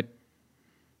would put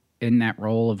in that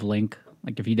role of Link.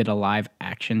 Like if you did a live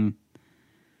action,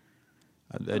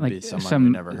 it'd like be someone we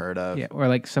never heard of. yeah, or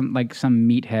like some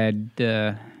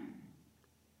meathead.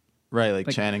 Right, like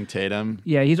Channing Tatum.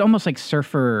 Yeah, he's almost like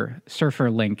Surfer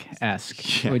Link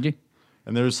esque. Yeah. Would you?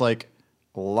 And there's like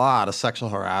a lot of sexual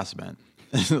harassment,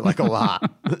 like a lot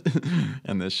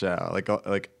in this show.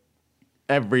 Like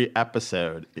every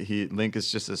episode, Link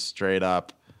is just a straight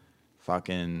up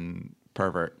fucking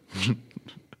pervert.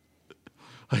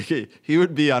 Like he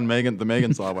would be on the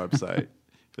Megan's Law website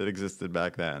that existed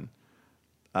back then.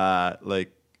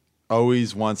 Like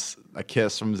always wants a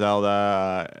kiss from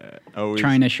Zelda. Always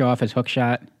Trying to show off his hook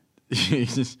shot.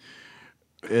 It's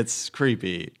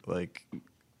creepy, like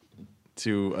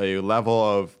to a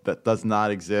level of that does not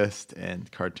exist in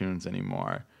cartoons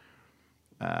anymore.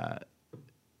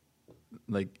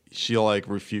 Like she'll like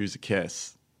refuse a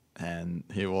kiss, and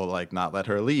he will like not let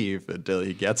her leave until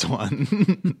he gets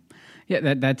one.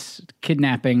 Yeah, that's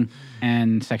kidnapping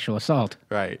and sexual assault.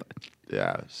 Right.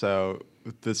 Yeah. So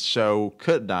this show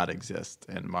could not exist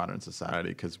in modern society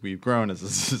because we've grown as a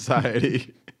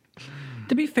society.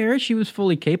 To be fair, she was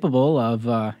fully capable of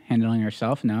handling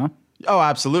herself. No. Oh,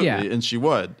 absolutely, Yeah. and she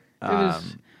would.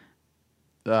 was-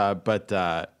 But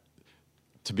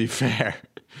to be fair,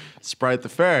 Sprite the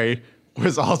Fairy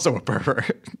was also a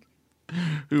pervert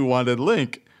who wanted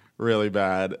Link really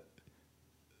bad.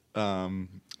 So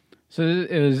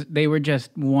they were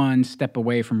just one step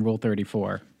away from Rule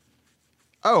 34.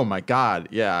 Oh my God!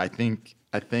 Yeah, I think.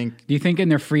 Do you think in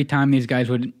their free time these guys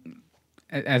would,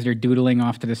 as they're doodling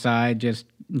off to the side, just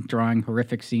drawing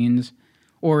horrific scenes?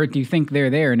 Or do you think they're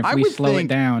there, and if we slow it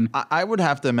down... I would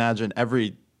have to imagine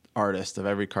every artist of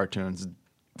every cartoons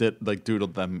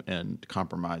doodled them in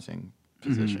compromising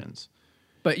positions.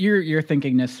 But you're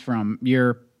thinking this from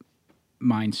your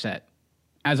mindset,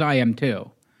 as I am too.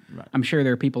 Right. I'm sure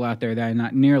there are people out there that are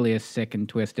not nearly as sick and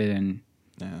twisted and...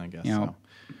 Yeah, I guess You know. so.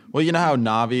 Well, you know how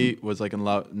Navi was like in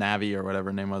love, Navi or whatever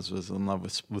her name was in love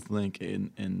with Link in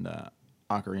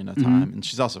Ocarina of Time, and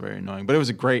she's also very annoying. But it was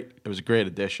a great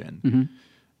addition.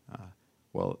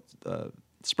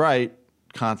 Sprite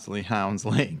constantly hounds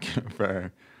Link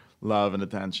for love and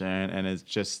attention, and is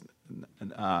just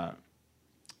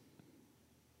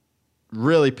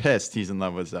really pissed he's in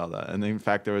love with Zelda. And in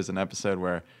fact, there was an episode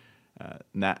where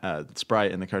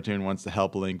Sprite in the cartoon wants to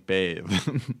help Link bathe.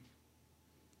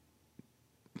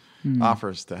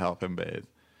 Offers to help him bathe.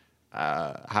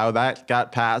 How that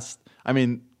got passed, I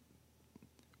mean,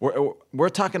 we're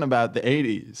talking about the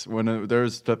 80s when there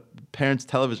was the parents'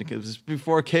 television. It was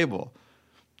before cable.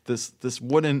 This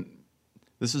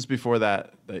was before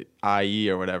that the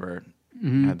IE or whatever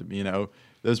had to be, you know.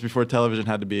 This was before television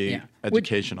had to be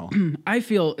educational. I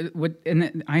feel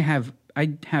I have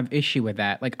issue with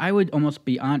that. Like I would almost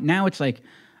be on now. It's like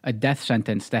a death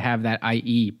sentence to have that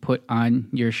IE put on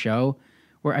your show.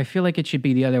 Where I feel like it should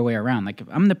be the other way around. Like if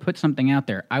I'm going to put something out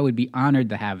there, I would be honored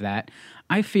to have that.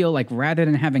 I feel like rather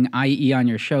than having IE on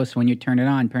your show, so when you turn it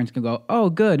on, parents can go, "Oh,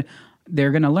 good,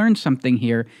 they're going to learn something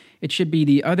here." It should be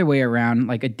the other way around,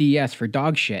 like a DS for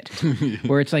dog shit,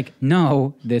 where it's like,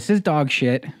 "No, this is dog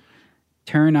shit."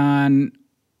 Turn on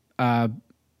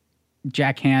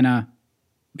Jack Hanna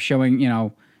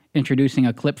showing, introducing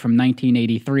a clip from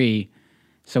 1983,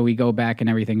 so we go back and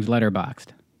everything's letterboxed.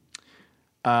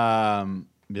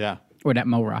 Yeah. Or that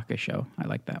Mo Rocca show. I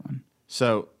like that one.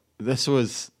 So this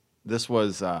was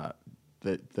the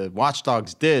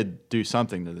Watchdogs did do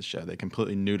something to the show. They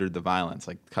completely neutered the violence,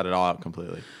 like cut it all out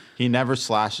completely. He never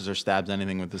slashes or stabs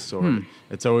anything with his sword.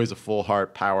 It's always a full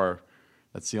heart power.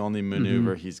 That's the only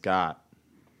maneuver he's got.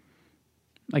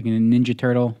 Like in a Ninja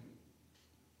Turtle.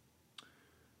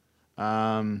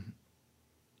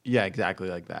 Yeah, exactly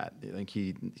like that. Like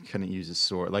he couldn't use his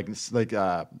sword. Like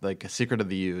a Secret of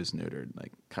the U is neutered.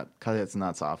 Like cut its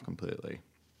nuts off completely.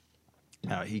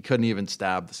 No, he couldn't even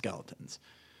stab the skeletons.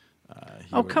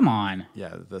 Come on.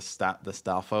 Yeah, the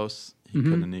Stalfos. He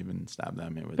couldn't even stab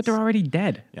them. It was, But they're already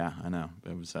dead. Yeah, I know.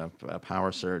 It was a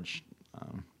power surge.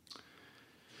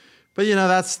 But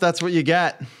that's what you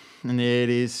get in the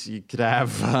 80s. You could have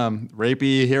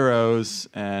rapey heroes,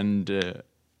 and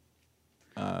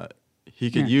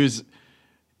he could use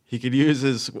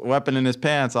his weapon in his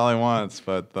pants all he wants,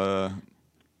 but the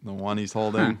one he's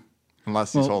holding,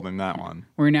 unless he's holding that one.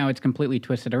 Where now it's completely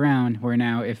twisted around, where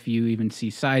now if you even see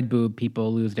side boob,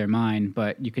 people lose their mind,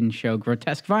 but you can show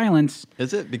grotesque violence.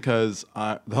 Is it? Because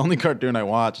the only cartoon I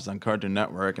watch is on Cartoon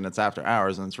Network, and it's after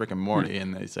hours, and it's Rick and Morty,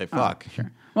 and they say fuck.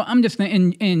 Sure. Well, I'm just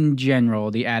in general,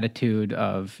 the attitude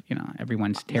of,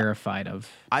 everyone's terrified of.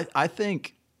 I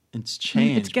think it's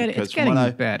changed. It's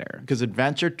getting better. Because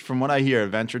from what I hear,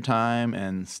 Adventure Time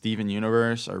and Steven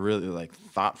Universe are really like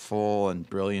thoughtful and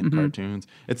brilliant cartoons.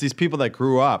 It's these people that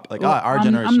grew up, like our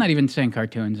generation. I'm not even saying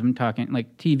cartoons. I'm talking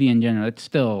like TV in general. It's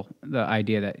still the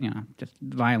idea that, just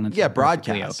violence. Yeah, is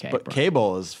broadcast. okay, but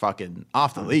cable is fucking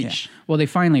off the leash. Yeah. Well, they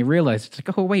finally realized, it's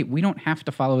like, oh, wait, we don't have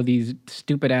to follow these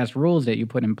stupid-ass rules that you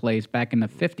put in place back in the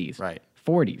 50s. Right.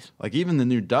 40s. Like even the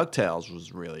new DuckTales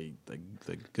was really the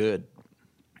good.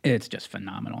 It's just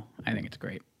phenomenal. I think it's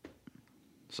great.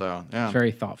 So, yeah. It's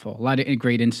very thoughtful. A lot of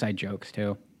great inside jokes,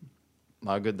 too. A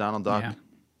lot of good Donald Duck.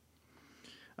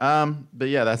 Yeah. But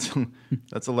yeah, that's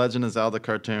a Legend of Zelda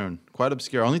cartoon. Quite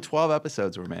obscure. Only 12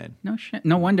 episodes were made. No shit.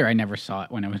 No wonder I never saw it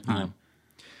when it was on.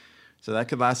 So that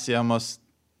could last you almost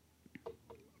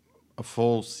a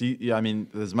full season. Yeah, I mean,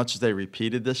 as much as they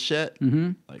repeated this shit,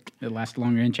 like It lasts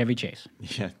longer than Chevy Chase.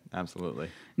 Yeah, absolutely.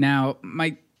 Now,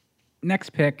 my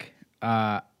next pick,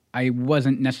 I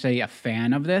wasn't necessarily a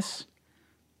fan of this,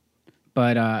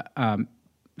 but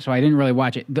so I didn't really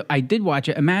watch it. I did watch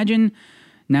it. Imagine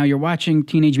now you're watching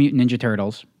Teenage Mutant Ninja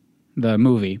Turtles, the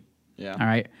movie. Yeah. All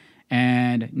right.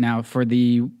 And now for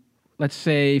the, let's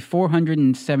say,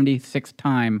 476th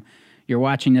time, you're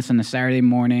watching this on a Saturday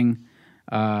morning,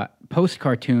 post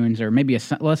cartoons, or maybe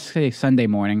let's say Sunday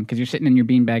morning, because you're sitting in your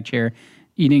beanbag chair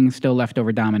eating still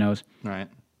leftover Dominoes. Right.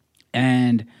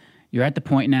 And you're at the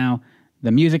point now,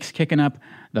 the music's kicking up,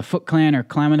 the Foot Clan are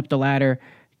climbing up the ladder,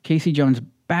 Casey Jones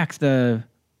backs the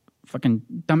fucking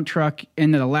dump truck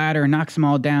into the ladder, knocks them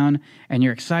all down, and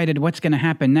you're excited what's going to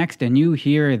happen next, and you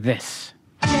hear this.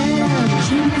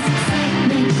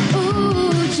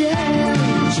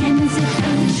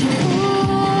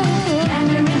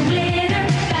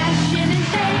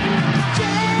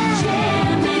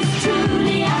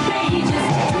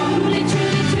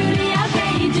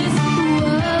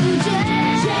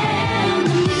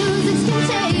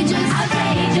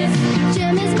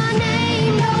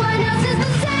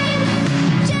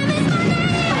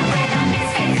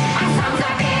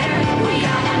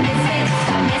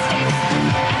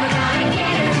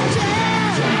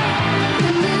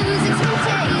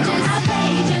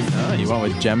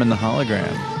 With Gem and the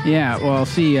Hologram. Yeah, well,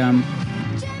 see, Gem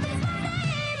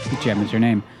is her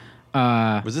name.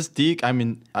 Was this Deke? I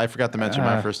mean, I forgot to mention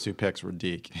my first two picks were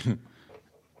Deke.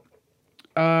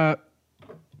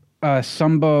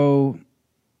 Sumbo,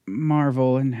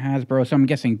 Marvel, and Hasbro. So I'm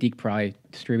guessing Deke probably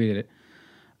distributed it.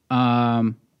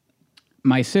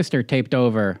 My sister taped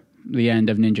over the end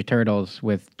of Ninja Turtles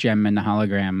with Gem and the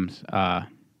Holograms.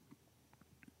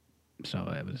 So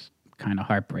it was kind of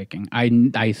heartbreaking.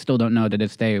 I still don't know to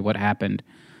this day what happened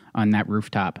on that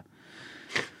rooftop.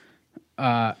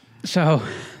 So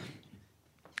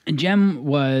Gem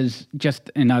was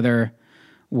just another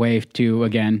way to,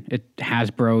 again,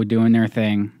 Hasbro doing their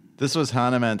thing. This was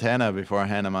Hannah Montana before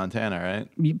Hannah Montana,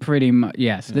 right? Pretty much,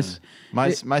 yes.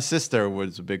 Yeah. My sister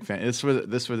was a big fan. This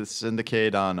was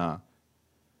syndicated on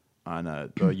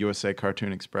the USA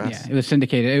Cartoon Express. Yeah, it was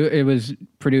syndicated. It was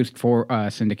produced for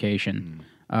syndication.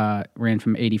 Ran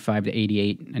from 85 to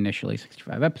 88 initially,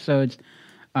 65 episodes.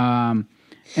 And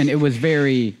it was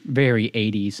very, very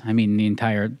 80s. I mean,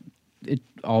 it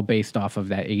all based off of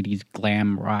that 80s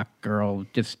glam rock girl.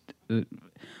 Just,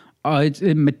 it's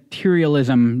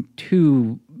materialism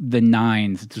to the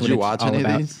nines. Did you watch any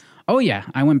of these? Oh, yeah.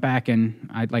 I went back and,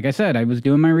 like I said, I was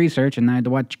doing my research and I had to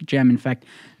watch Gem. In fact,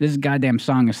 this goddamn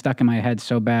song is stuck in my head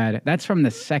so bad. That's from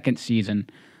the second season.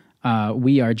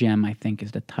 We Are Gem, I think,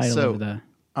 is the title of the...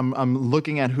 I'm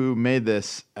looking at who made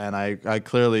this, and I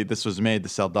clearly, this was made to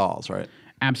sell dolls, right?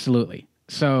 Absolutely.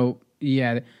 So,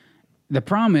 yeah, the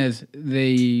problem is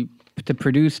to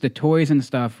produce the toys and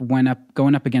stuff going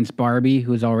up against Barbie,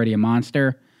 who's already a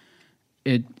monster.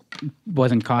 It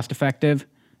wasn't cost effective.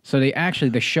 So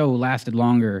the show lasted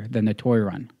longer than the toy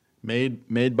run.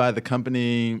 Made by the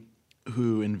company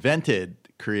who invented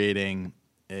creating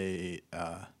a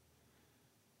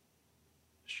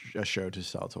show to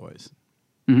sell toys.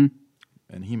 Mm-hmm.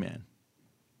 And He-Man.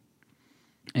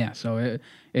 Yeah, so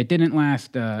it didn't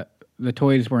last. The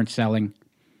toys weren't selling,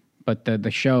 but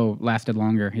the show lasted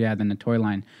longer, than the toy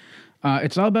line.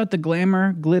 It's all about the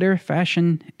glamour, glitter,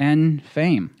 fashion, and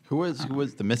fame. Who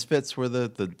was the Misfits? Were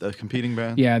the competing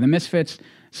band? Yeah, the Misfits.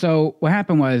 So what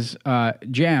happened was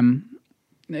Jem,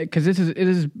 because it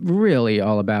is really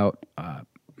all about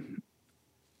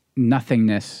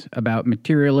nothingness, about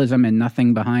materialism and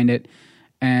nothing behind it,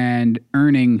 and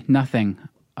earning nothing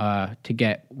to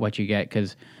get what you get.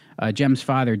 Because Jem's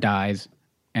father dies,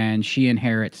 and she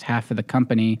inherits half of the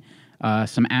company.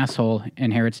 Some asshole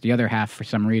inherits the other half for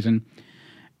some reason.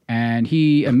 And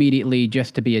he immediately,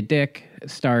 just to be a dick,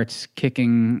 starts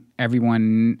kicking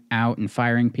everyone out and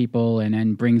firing people, and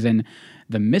then brings in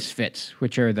the Misfits,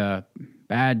 which are the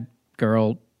bad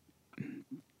girl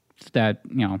that,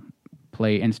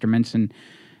 play instruments, and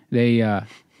they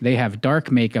have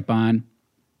dark makeup on,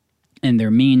 and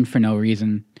they're mean for no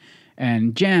reason.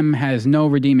 And Jem has no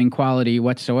redeeming quality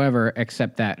whatsoever,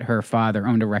 except that her father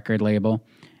owned a record label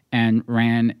and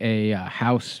ran a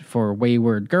house for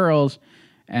wayward girls.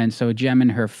 And so Jem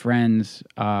and her friends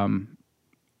fall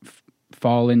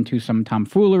into some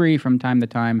tomfoolery from time to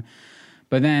time.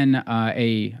 But then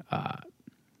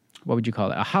what would you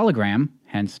call it? A hologram,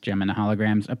 hence Jem and the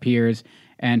Holograms, appears.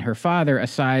 And her father,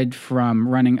 aside from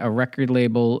running a record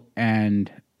label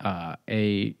and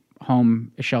a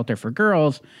home shelter for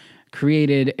girls,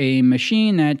 created a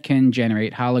machine that can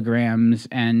generate holograms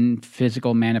and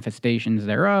physical manifestations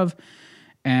thereof,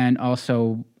 and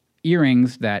also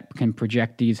earrings that can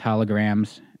project these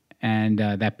holograms, and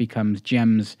that becomes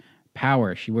Jem's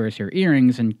power. She wears her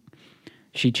earrings, and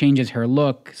she changes her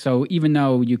look, so even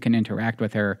though you can interact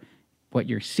with her, what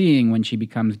you're seeing when she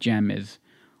becomes Jem is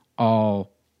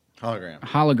all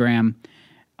hologram.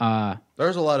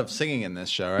 There's a lot of singing in this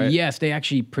show, right? Yes, they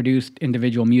actually produced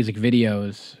individual music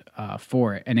videos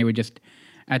for it, and they would just,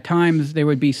 at times, there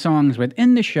would be songs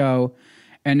within the show,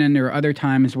 and then there were other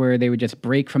times where they would just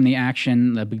break from the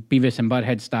action, the Beavis and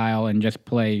Butthead style, and just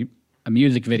play a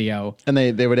music video. And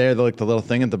they would air the little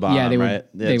thing at the bottom, they would, right?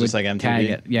 Yeah, they just would like MTV. tag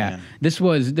it. Yeah. This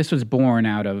was born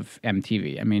out of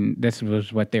MTV. I mean, this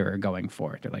was what they were going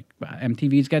for. They're like,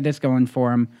 MTV's got this going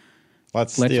for them.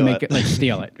 Let's steal it. Let's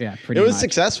steal it. Yeah, pretty much. It was much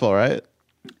successful, right?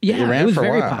 Yeah, it was for a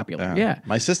very while. popular. Yeah.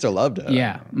 My sister loved it.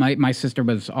 Yeah, my sister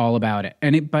was all about it.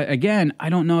 But again, I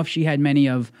don't know if she had many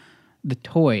of the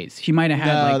toys. She might have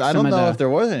had I don't know if there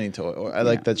was any toy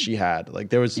that she had. Like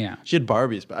there was, she had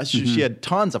Barbies, but she had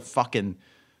tons of fucking,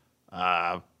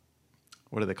 what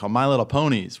do they call My Little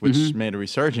Ponies, which made a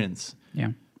resurgence.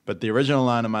 Yeah. But the original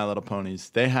line of My Little Ponies,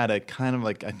 they had a kind of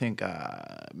like, I think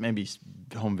maybe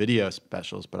home video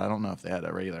specials, but I don't know if they had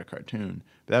a regular cartoon.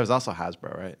 But that was also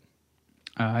Hasbro, right?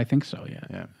 I think so,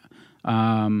 yeah.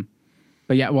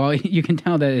 But yeah, well, you can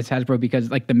tell that it's Hasbro because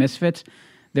like the Misfits,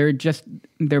 they're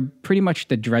pretty much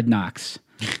the Dreadnoks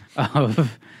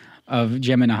of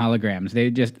Jem and the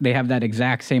Holograms. They have that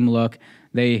exact same look.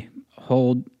 They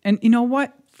hold, and you know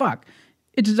what? Fuck.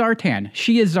 It's Zartan.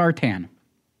 She is Zartan.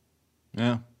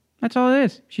 Yeah. That's all it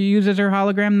is. She uses her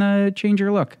hologram to change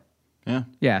her look. Yeah.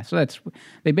 Yeah, so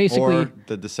they basically... Or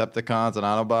the Decepticons and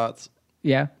Autobots.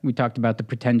 Yeah, we talked about the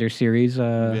Pretender series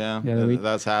the other week.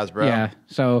 That's Hasbro. Yeah,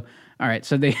 so, all right,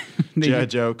 so they G.I.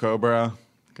 Joe, Cobra.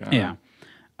 Yeah.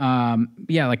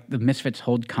 Yeah, like the Misfits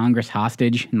hold Congress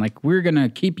hostage, and like, we're going to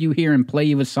keep you here and play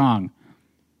you a song.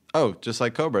 Oh, just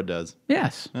like Cobra does.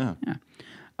 Yes. Yeah.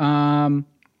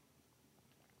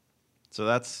 So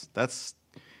that's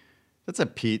a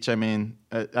peach. I mean,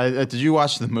 did you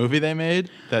watch the movie they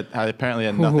made that apparently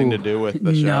had nothing to do with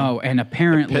the show? No, and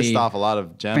apparently it pissed off a lot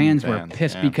of Jem fans were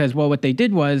pissed because, well, what they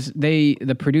did was the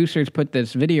producers put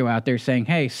this video out there saying,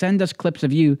 hey, send us clips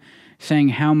of you saying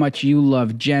how much you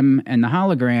love Jem and the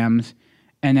Holograms,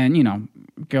 and then,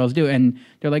 girls do, and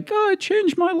they're like, oh, it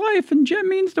changed my life, and Jem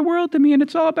means the world to me, and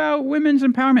it's all about women's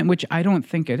empowerment, which I don't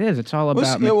think it is. It's all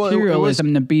about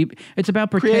materialism. It's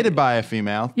about created by a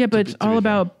female. Yeah, but it's all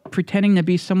about pretending to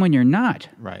be someone you're not.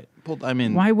 Right. Well, I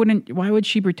mean, why would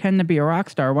she pretend to be a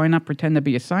rock star? Why not pretend to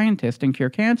be a scientist and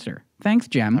cure cancer? Thanks,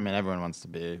 Jem. I mean, everyone wants to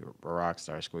be a rock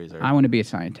star squeezer. I want to be a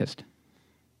scientist.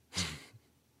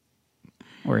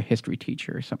 Or a history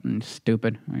teacher or something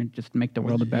stupid. Or just make the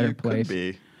world a better place. Could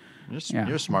be.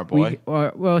 You're a smart boy.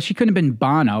 Well, she couldn't have been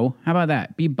Bono. How about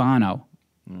that? Be Bono.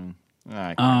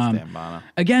 I can't stand Bono.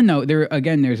 Again, though,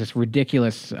 there's this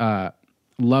ridiculous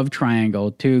love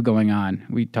triangle, too, going on.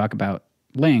 We talk about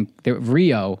Link,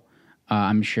 Rio,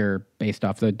 I'm sure based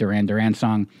off the Duran Duran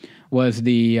song, was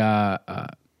the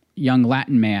young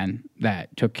Latin man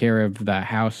that took care of the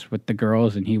house with the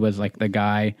girls, and he was like the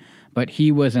guy. But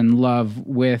he was in love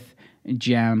with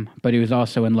Jem, but he was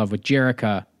also in love with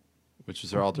Jerica. Which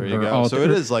is her alter ego. So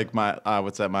it is like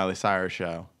what's that Miley Cyrus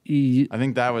show? I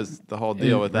think that was the whole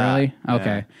deal with that. Really?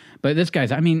 Okay. Yeah. But this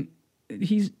guy's,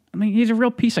 he's a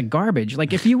real piece of garbage.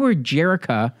 Like, if you were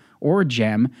Jerica or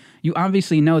Jem, you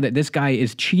obviously know that this guy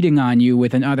is cheating on you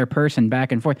with another person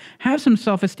back and forth. Have some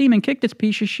self-esteem and kick this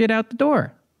piece of shit out the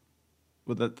door.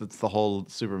 Well, that's the whole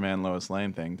Superman Lois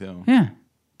Lane thing, too. Yeah.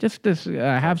 Just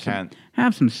have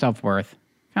some self-worth.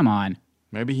 Come on.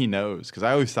 Maybe he knows, because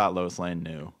I always thought Lois Lane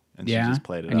knew, and she just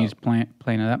played it up. And he's playing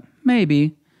it up.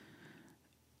 Maybe.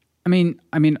 I mean,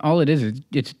 all it is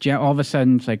it's all of a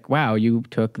sudden it's like, wow, you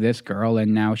took this girl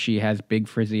and now she has big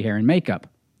frizzy hair and makeup.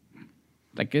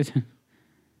 Like,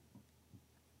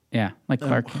 like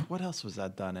Clark. What else was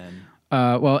that done in?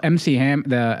 Well, MC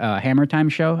the Hammer Time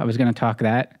show. I was going to talk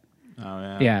that. Oh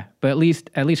yeah. Yeah, but at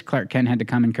least Clark Kent had the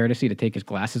common courtesy to take his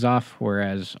glasses off,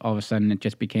 whereas all of a sudden it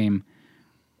just became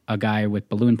a guy with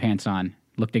balloon pants on.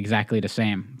 Looked exactly the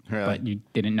same, really? But you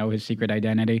didn't know his secret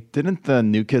identity. Didn't the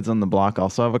New Kids on the Block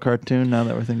also have a cartoon, now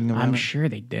that we're thinking about it? I'm sure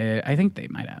they did. I think they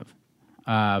might have.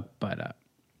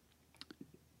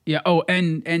 Yeah, oh,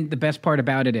 and the best part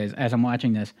about it is, as I'm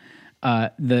watching this,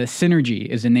 the Synergy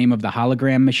is the name of the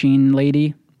hologram machine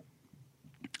lady.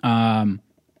 When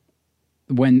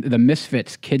the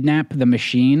Misfits kidnap the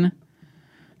machine,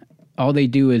 all they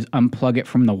do is unplug it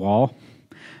from the wall.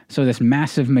 So this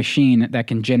massive machine that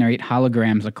can generate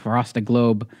holograms across the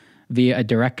globe via a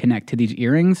direct connect to these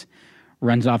earrings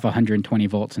runs off 120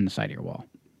 volts in the side of your wall.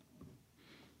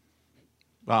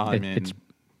 Well, It's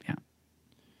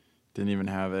didn't even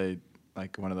have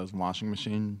one of those washing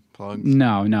machine plugs?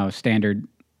 No, standard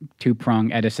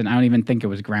 2-prong Edison. I don't even think it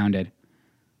was grounded.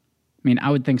 I mean,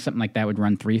 I would think something like that would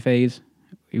run 3-phase.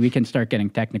 We can start getting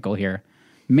technical here.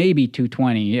 Maybe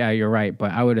 220. Yeah, you're right.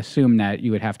 But I would assume that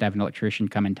you would have to have an electrician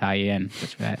come and tie you in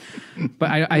just for that. But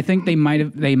I think they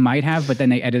might have, but then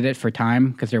they edit it for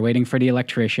time because they're waiting for the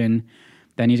electrician.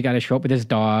 Then he's got to show up with his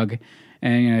dog,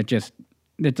 and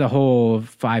it's a whole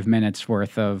 5 minutes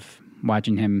worth of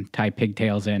watching him tie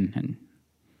pigtails in, and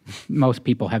most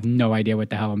people have no idea what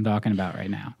the hell I'm talking about right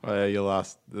now. Well, yeah, you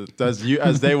lost. As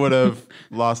they would have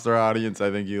lost their audience, I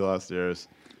think you lost yours.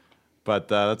 But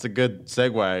that's a good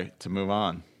segue to move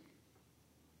on.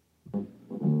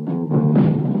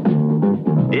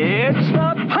 It's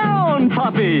the Pound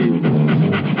Puppy.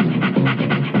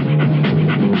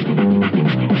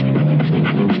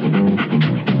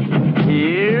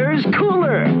 Here's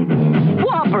Cooler,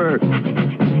 Whopper,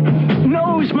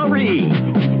 Nose Marie,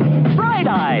 Bright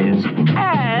Eyes,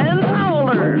 and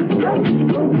Howler.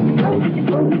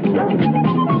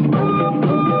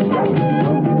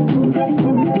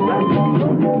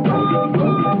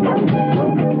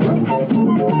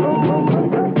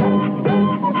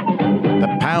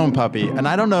 The Pound Puppy. And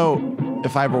I don't know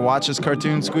if I ever watched this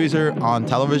cartoon, Squeezer, on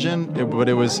television, but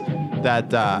it was that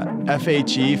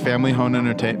FHE, Family Home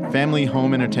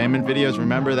Entertainment videos.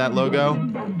 Remember that logo?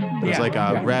 It was like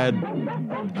a red,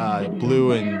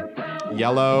 blue, and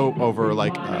yellow over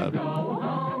like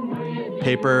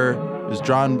paper. It was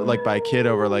drawn like by a kid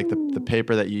over like the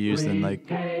paper that you used in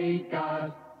like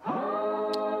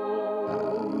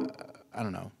I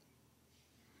don't know.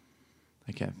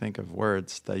 I can't think of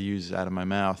words that I use out of my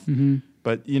mouth. Mm-hmm.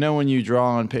 But you know when you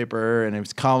draw on paper and it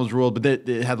was columns ruled, but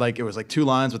it had it was like 2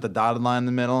 lines with a dotted line in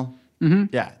the middle. Mm-hmm.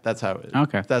 Yeah, that's how it.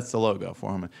 Okay, that's the logo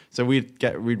for him. So we'd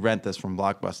rent this from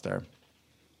Blockbuster,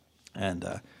 and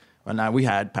now we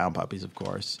had Pound Puppies, of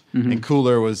course, and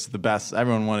Cooler was the best.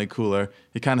 Everyone wanted Cooler.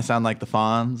 He kind of sounded like the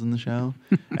Fonz in the show,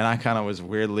 and I kind of was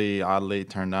oddly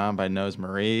turned on by Nose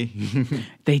Marie.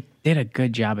 They did a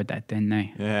good job at that, didn't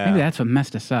they? Yeah. Maybe that's what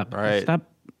messed us up. Right. Stop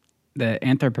the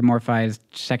anthropomorphized,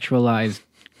 sexualized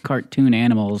cartoon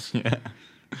animals. Yeah.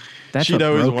 That's She'd what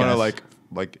always broke want to us.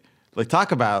 like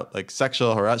talk about like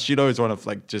sexual harassment. She'd always want to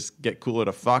like just get Cooler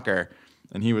to fuck her,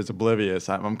 and he was oblivious.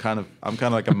 I'm kind of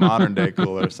like a modern day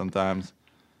Cooler sometimes.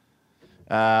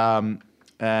 And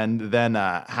then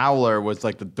Howler was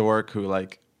like the dork who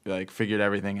like figured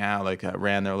everything out.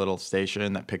 Ran their little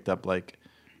station that picked up they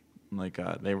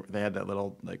had that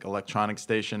little like electronic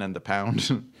station and the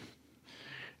Pound.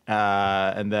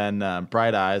 And then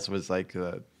Bright Eyes was like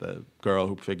the girl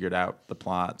who figured out the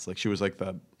plots. Like she was like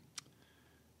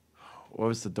what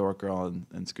was the dork girl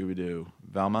in Scooby-Doo?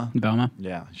 Velma? Velma?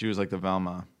 Yeah, she was like the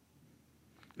Velma.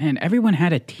 Man, everyone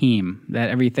had a team that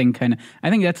everything kind of.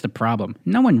 I think that's the problem.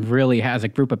 No one really has a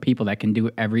group of people that can do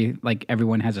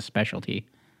everyone has a specialty.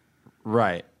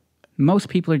 Right. Most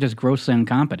people are just grossly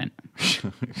incompetent.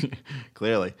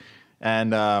 Clearly.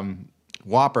 And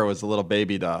Whopper was a little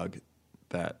baby dog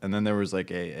and then there was like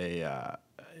a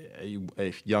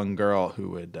young girl who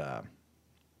would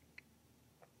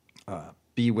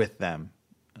be with them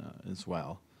as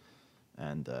well.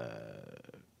 And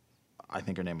I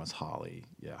think her name was Holly.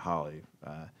 Yeah, Holly.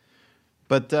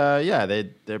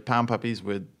 Their pound puppies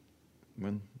would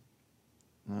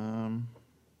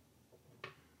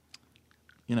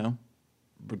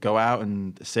go out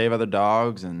and save other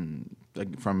dogs and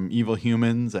from evil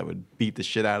humans that would beat the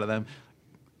shit out of them.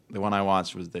 The one I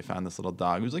watched was they found this little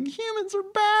dog who was like, humans are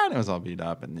bad. It was all beat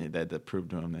up, and they had to prove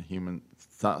to him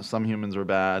that some humans were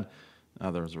bad,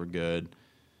 others were good.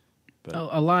 But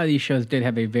a lot of these shows did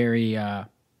have a very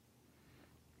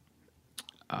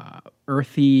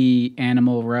earthy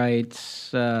animal rights.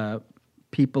 They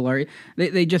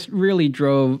just really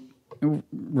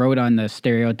wrote on the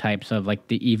stereotypes of like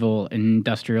the evil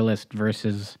industrialist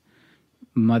versus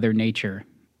Mother Nature,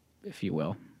 if you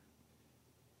will.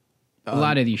 A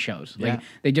lot of these shows,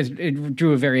 it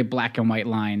drew a very black and white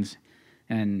lines,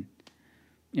 and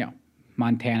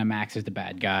Montana Max is the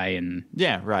bad guy, and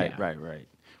right.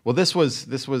 Well, this was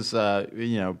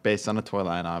based on a toy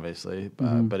line, obviously,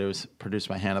 but it was produced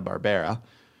by Hanna-Barbera,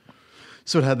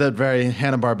 so it had that very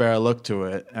Hanna-Barbera look to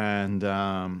it, and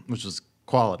which was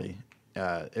quality.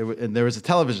 And there was a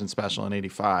television special in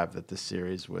 '85 that this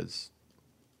series was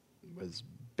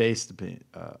based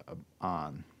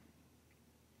on.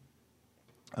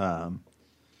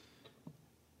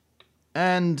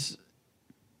 And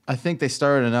I think they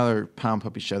started another Pound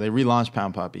Puppy show. They relaunched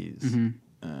Pound Puppies in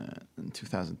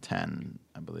 2010.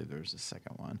 I believe there was a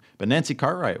second one. But Nancy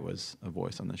Cartwright was a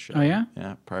voice on this show. Oh, yeah?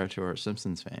 Yeah, prior to her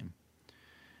Simpsons fame.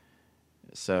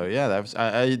 So, yeah, that was,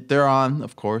 they're on,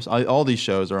 of course. All these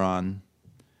shows are on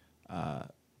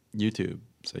YouTube,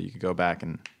 so you could go back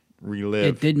and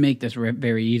relive. It did make this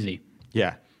very easy.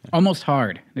 Yeah. Almost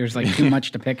hard. There's like too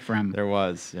much to pick from. There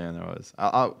was.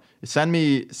 I'll send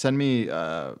me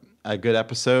a good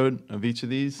episode of each of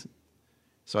these,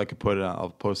 so I could put it. I'll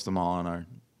post them all on our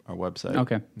website.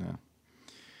 Okay. Yeah.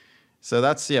 So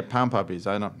that's Pound Puppies.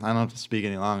 I don't have to speak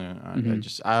any longer.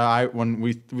 I when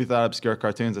we thought obscure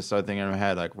cartoons, I started thinking in my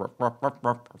head like ruff, ruff, ruff,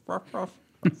 ruff, ruff, ruff,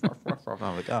 ruff, ruff, ruff.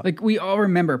 I'm like, oh. Like we all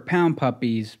remember Pound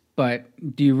Puppies, but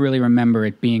do you really remember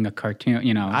it being a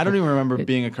cartoon? I don't even remember it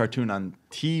being a cartoon on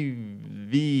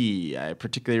TV. I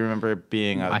particularly remember it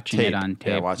being watching tape. it on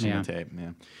tape. Yeah, watching the tape.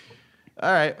 Yeah.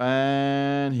 All right,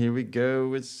 and here we go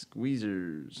with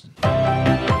Squeezers.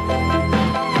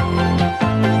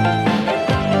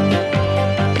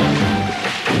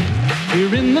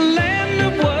 Here in the land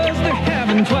of was, they're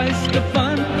having twice the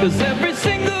fun, 'cause every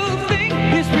single thing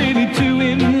is really two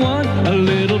in one. A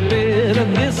little bit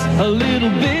of this, a little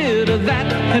bit of that,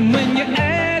 and when you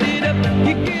add it up,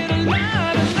 you get a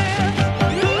lot of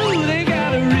that. Ooh, they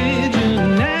got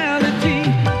originality,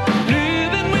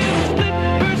 living with a split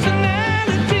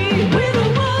personality. We're the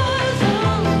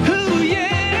Wuzzles. Ooh,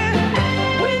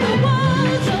 yeah. We're the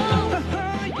Wuzzles.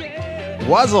 Yeah.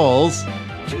 Wuzzles?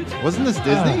 Wasn't this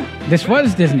Disney? This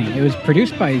was Disney. It was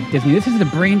produced by Disney. This is the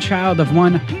brainchild of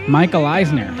one Michael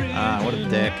Eisner. What a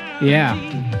dick. Yeah.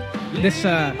 This,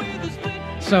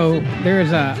 so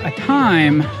there's a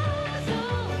time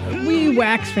we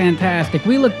wax fantastic.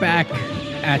 We look back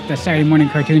at the Saturday morning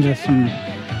cartoons with some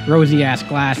rosy-ass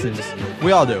glasses.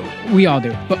 We all do. We all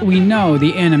do. But we know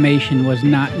the animation was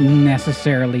not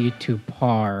necessarily to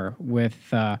par with,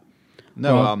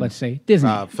 let's say,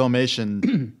 Disney.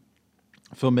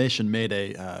 Filmation made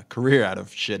a career out of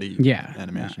shitty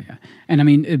animation. Yeah. And I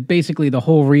mean, basically the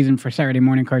whole reason for Saturday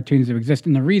morning cartoons to exist,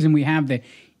 and the reason we have the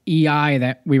EI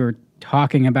that we were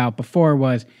talking about before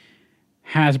was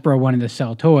Hasbro wanted to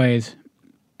sell toys,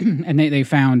 and they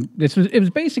found it was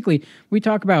basically, we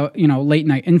talk about, late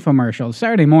night infomercials.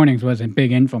 Saturday mornings was a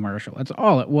big infomercial. That's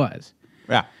all it was.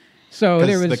 Yeah. So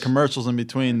there was the commercials in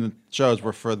between the shows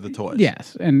were for the toys.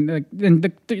 Yes, and the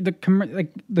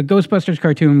Ghostbusters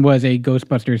cartoon was a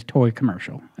Ghostbusters toy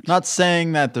commercial. Not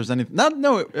saying that there's anything.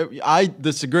 I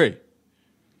disagree.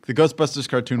 The Ghostbusters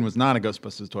cartoon was not a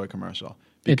Ghostbusters toy commercial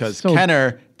because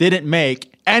Kenner didn't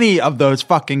make any of those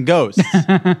fucking ghosts.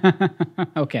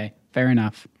 Okay, fair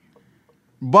enough.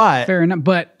 But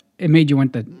it made you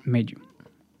want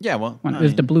Yeah, well, it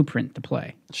was the blueprint to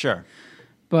play. Sure,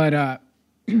 but.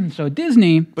 So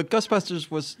Disney, but Ghostbusters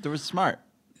was smart.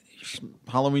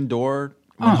 Halloween Door,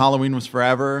 when Halloween was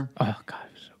forever. Oh God,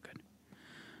 it was so good.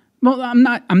 Well, I'm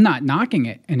not knocking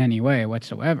it in any way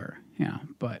whatsoever,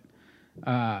 but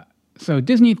so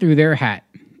Disney threw their hat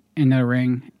in the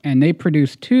ring, and they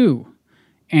produced 2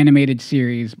 animated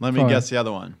series. Let me guess the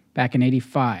other one. Back in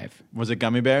 '85. Was it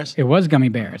Gummy Bears? It was Gummy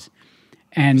Bears.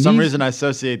 And for some reason, I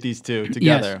associate these two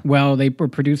together. Yes, well, they were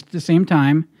produced at the same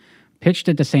time, pitched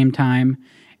at the same time,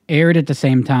 aired at the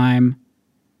same time.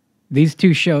 These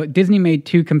 2 shows, Disney made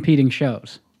 2 competing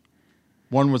shows.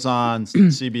 One was on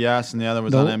CBS and the other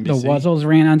was on NBC. The Wuzzles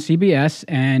ran on CBS,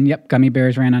 and Gummy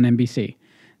Bears ran on NBC.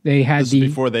 They had this was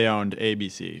before they owned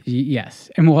ABC. Yes,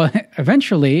 and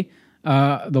eventually,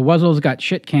 the Wuzzles got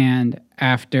shit canned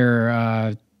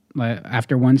after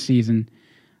one season.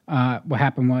 What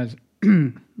happened was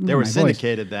they were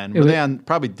syndicated then. Were they on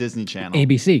probably Disney Channel?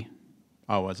 ABC.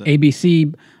 Oh, was it?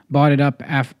 ABC bought it up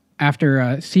after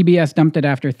CBS dumped it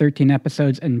after 13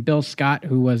 episodes, and Bill Scott,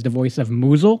 who was the voice of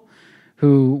Moozle,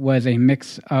 who was a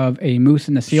mix of a moose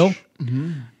and a seal.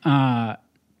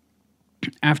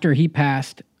 After he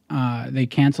passed, they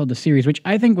canceled the series, which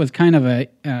I think was kind of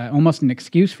almost an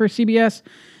excuse for CBS,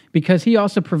 because he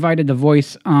also provided a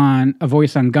voice on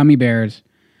Gummy Bears.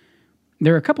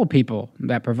 There were a couple people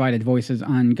that provided voices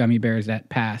on Gummy Bears that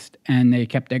passed, and they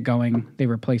kept it going. They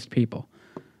replaced people.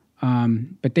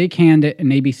 But they canned it,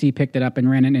 and ABC picked it up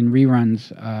and ran it in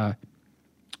reruns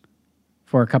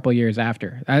for a couple years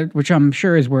after, which I'm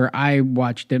sure is where I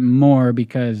watched it more,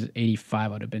 because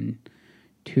 85 would have been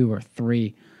 2 or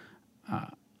 3.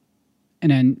 And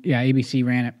then, ABC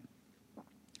ran it.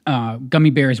 Gummy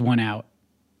Bears won out.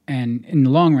 And in the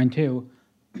long run, too,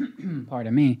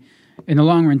 pardon me,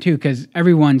 because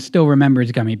everyone still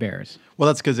remembers Gummy Bears. Well,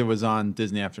 that's because it was on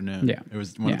Disney Afternoon. Yeah. It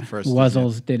was one of the first.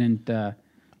 Wuzzles didn't...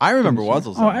 I remember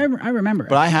Wuzzles. Oh, I remember.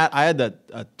 But I had a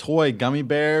toy Gummy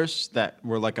Bears that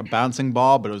were like a bouncing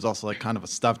ball, but it was also like kind of a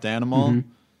stuffed animal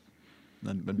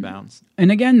that would bounce.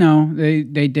 And again, though, they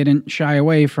didn't shy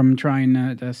away from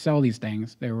trying to sell these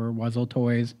things. There were Wuzzle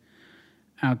toys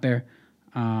out there.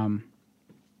 You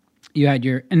had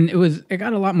it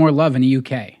got a lot more love in the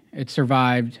UK. It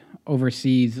survived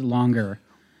overseas longer,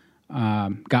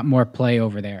 got more play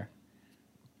over there.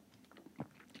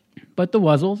 But the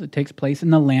Wuzzles, it takes place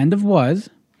in the land of Wuz,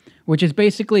 which is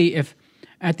basically if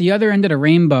at the other end of the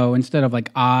rainbow, instead of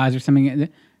like Oz or something,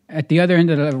 at the other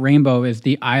end of the rainbow is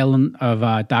the island of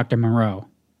Dr. Moreau.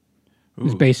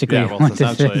 Is basically what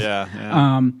this is.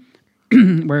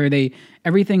 Where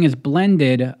everything is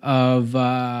blended of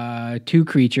 2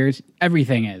 creatures.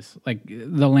 Everything is like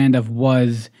the land of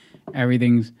Wuz.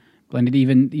 Everything's blended.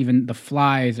 Even the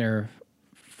flies are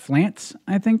flants,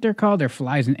 I think they're called. They're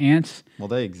flies and ants. Well,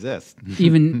 they exist.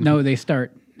 Even though they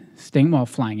start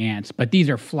flying ants, but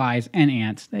these are flies and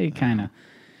ants. They kind of,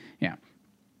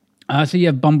 so you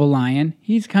have Bumble Lion.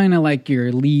 He's kind of like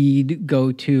your lead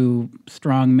go-to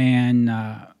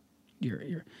strongman,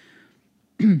 your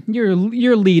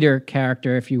leader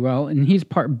character, if you will, and he's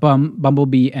part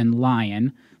Bumblebee and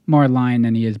Lion, more lion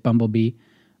than he is Bumblebee.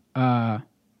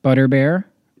 Butterbear,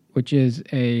 which is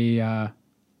a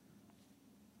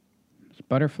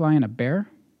butterfly and a bear.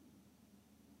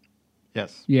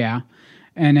 Yes. Yeah.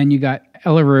 And then you got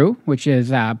Ellaroo, which is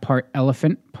part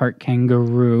elephant, part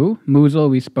kangaroo. Moozle,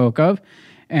 we spoke of.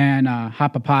 And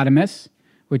Hippopotamus,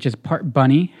 which is part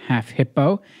bunny, half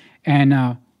hippo.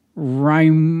 And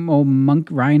rhino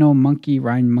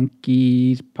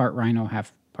monkeys, part rhino,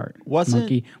 half part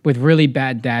monkey. With really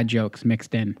bad dad jokes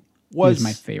mixed in. Was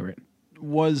my favorite.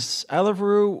 Was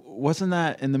Ellaroo, wasn't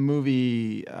that in the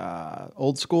movie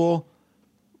Old School?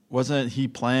 Wasn't he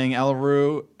playing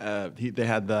Ellaroo? They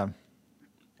had the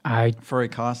furry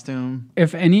costume.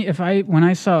 If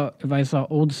I saw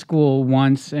Old School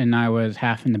once, and I was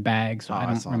half in the bag, so I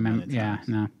don't remember. Yeah,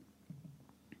 no.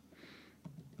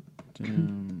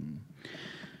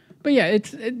 But yeah,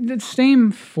 it's the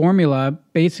same formula.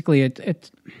 Basically,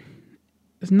 it's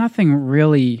nothing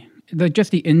really.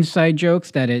 Just the inside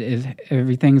jokes that it is.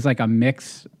 Everything's like a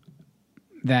mix.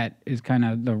 That is kind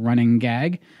of the running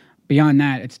gag. Beyond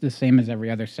that, it's the same as every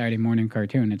other Saturday morning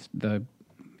cartoon. It's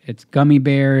Gummy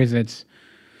Bears. It's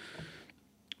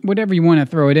whatever you want to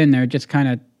throw it in there. Just kind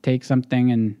of take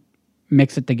something and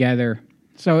mix it together.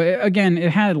 So it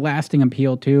had lasting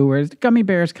appeal too. Whereas the Gummy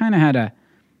Bears kind of had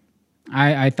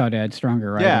I thought it had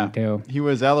stronger writing too. He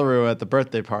was Ellaroo at the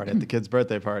birthday party, at the kid's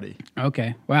birthday party.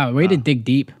 Okay, wow, way to dig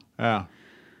deep. Yeah,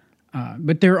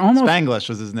 but they're almost Spanglish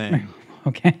was his name.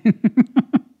 Okay.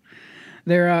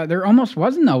 There almost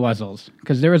wasn't no Wuzzles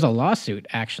because there was a lawsuit,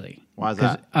 actually. Why is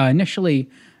that? Initially,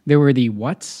 there were the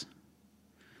What's.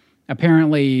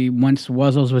 Apparently, once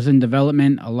Wuzzles was in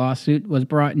development, a lawsuit was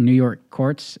brought in New York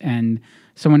courts, and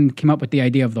someone came up with the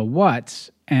idea of the What's,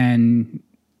 and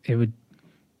it would.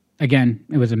 Again,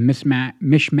 it was a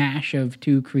mishmash of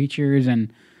two creatures,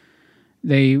 and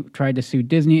they tried to sue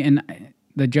Disney. And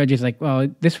the judge is like, "Well,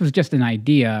 this was just an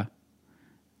idea.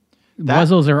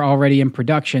 Wuzzles are already in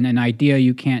production. An idea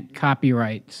you can't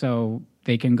copyright, so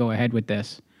they can go ahead with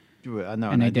this." No, And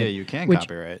an they idea did. you can Which-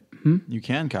 copyright. You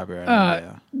can copyright an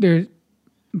idea. There's,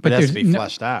 but it has there's to be no-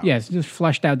 fleshed out. Yes, just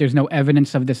fleshed out. There's no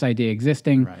evidence of this idea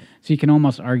existing. Right. So you can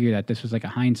almost argue that this was like a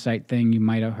hindsight thing. You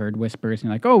might have heard whispers and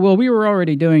you're like, "Oh, well, we were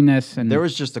already doing this." And There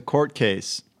was just a court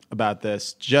case about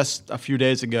this just a few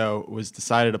days ago was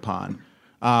decided upon.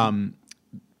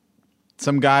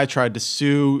 Some guy tried to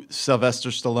sue Sylvester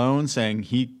Stallone saying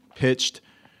he pitched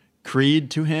Creed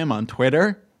to him on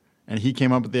Twitter and he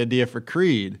came up with the idea for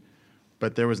Creed,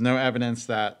 but there was no evidence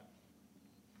that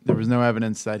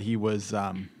he was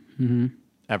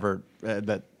ever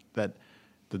that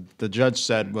the judge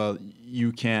said, well,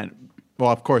 you can't.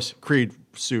 Well, of course, Creed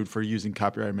sued for using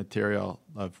copyrighted material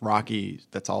of Rocky.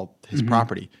 That's all his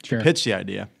property. Sure. To pitch the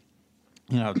idea,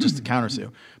 just to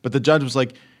countersue. But the judge was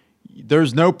like,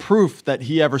 there's no proof that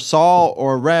he ever saw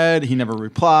or read. He never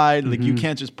replied. Like, you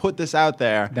can't just put this out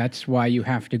there. That's why you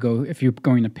have to go, if you're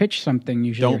going to pitch something,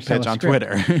 usually Don't or sell pitch a on script.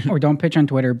 Twitter. Or don't pitch on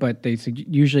Twitter, but they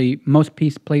usually, most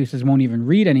places won't even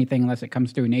read anything unless it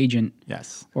comes through an agent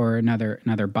Yes. or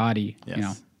another body.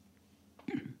 Yes.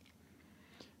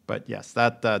 But yes,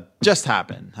 that just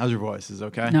happened. How's your voice? Is it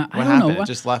okay? No, what I don't happened? know. It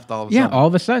just left all of a Yeah, sudden. all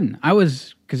of a sudden. I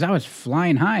was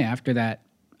flying high after that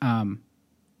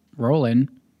roll-in.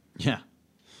 Yeah.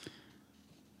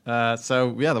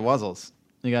 So yeah, the Wuzzles.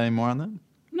 You got any more on that?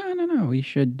 No. We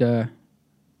should.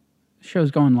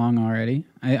 Show's going long already.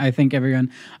 I think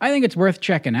it's worth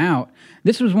checking out.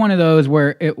 This was one of those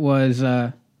where it was.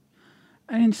 I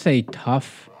didn't say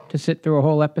tough to sit through a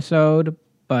whole episode,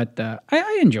 but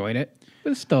I enjoyed it. It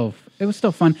was still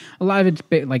fun. A lot of it's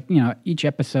like each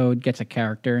episode gets a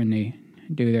character and they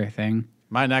do their thing.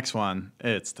 My next one,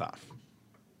 it's tough.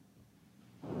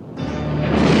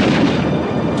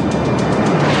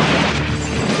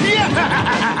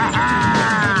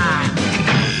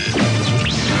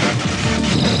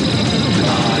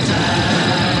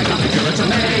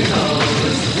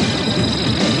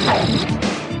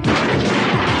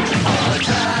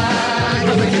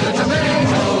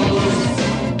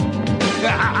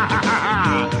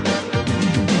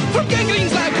 From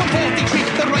ganglings like completely treat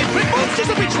the right red monsters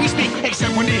of which we speak,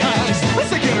 except when he has a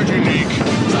security leak.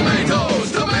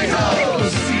 Tomatoes,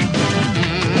 tomatoes!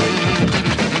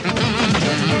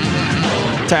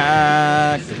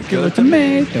 Attack the Killer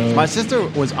Tomatoes. My sister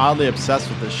was oddly obsessed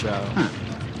with this show.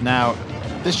 Now,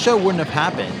 this show wouldn't have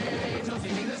happened.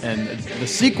 And the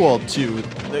sequel to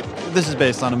this is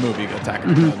based on a movie, Attack of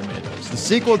the Killer Tomatoes. The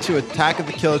sequel to Attack of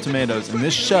the Killer Tomatoes in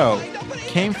this show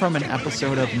came from an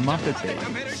episode of Muppet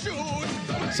Babies.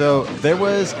 So there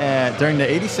was during the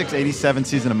 86-87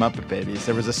 season of Muppet Babies,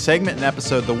 there was a segment in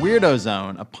episode The Weirdo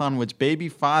Zone, upon which Baby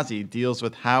Fozzie deals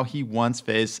with how he once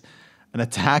faced an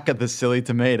attack of the silly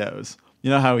tomatoes.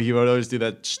 You know how he would always do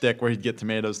that shtick where he'd get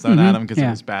tomatoes thrown at him because it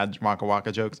was bad Waka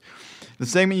Waka jokes. The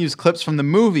segment used clips from the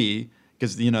movie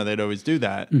because they'd always do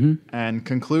that, and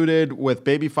concluded with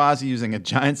Baby Fozzie using a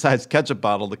giant-sized ketchup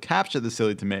bottle to capture the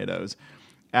silly tomatoes.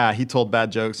 He told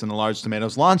bad jokes, and the large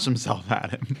tomatoes launched themselves at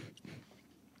him.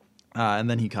 And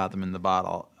then he caught them in the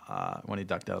bottle when he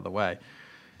ducked out of the way.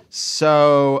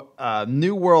 So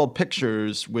New World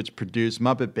Pictures, which produced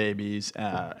Muppet Babies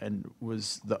and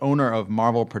was the owner of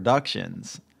Marvel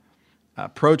Productions,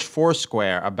 approached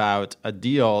Foursquare about a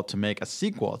deal to make a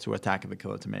sequel to Attack of the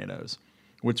Killer Tomatoes,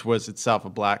 which was itself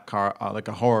a like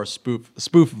a horror spoof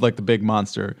of like the big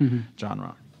monster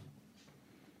genre.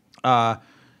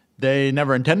 They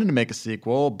never intended to make a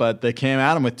sequel, but they came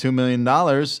at him with $2 million,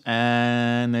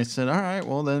 and they said, all right,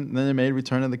 well, then they made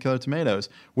Return of the Killer Tomatoes,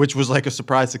 which was like a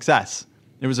surprise success.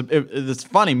 It's a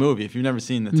funny movie. If you've never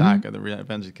seen Attack of the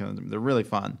Revenge of the Killer Tomatoes, they're really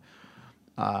fun.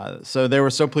 So they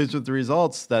were so pleased with the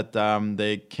results that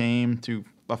they came to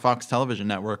a Fox television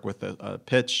network with a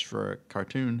pitch for a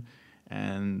cartoon,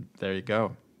 and there you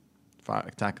go.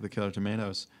 Attack of the Killer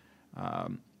Tomatoes, fall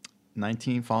of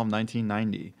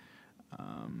 1990.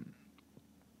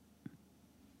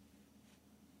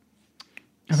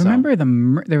 I remember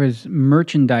there was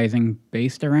merchandising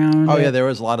based around. Oh it. yeah, there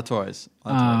was a lot of toys.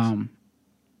 I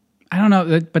don't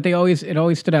know, but it always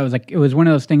stood out. It was like it was one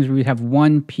of those things where we'd have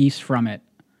one piece from it,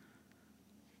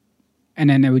 and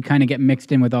then it would kind of get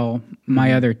mixed in with all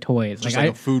my other toys. Just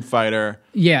like a food fighter.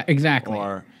 Yeah, exactly.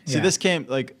 Or this came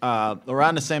like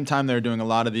around the same time they were doing a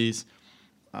lot of these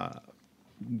 70s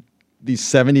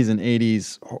and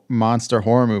 80s monster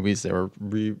horror movies. They were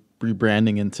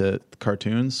rebranding into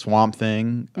cartoons. Swamp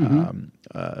Thing,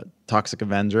 Toxic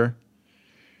Avenger.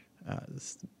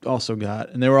 Also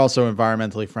got, and they were also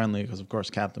environmentally friendly because, of course,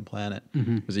 Captain Planet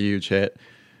was a huge hit.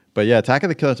 But yeah, Attack of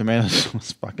the Killer Tomatoes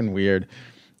was fucking weird.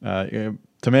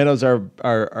 Tomatoes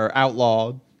are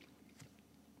outlawed.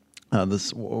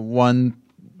 This one,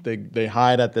 they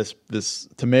hide at this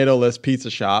tomato-less pizza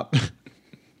shop.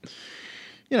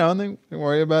 And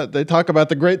they talk about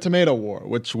the Great Tomato War,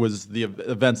 which was the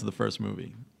events of the first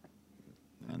movie.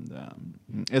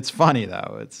 And it's funny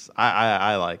though.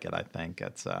 I like it. I think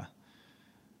it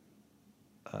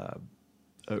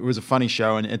was a funny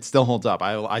show, and it still holds up.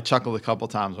 I chuckled a couple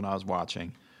times when I was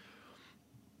watching.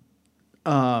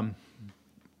 And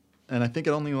I think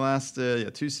it only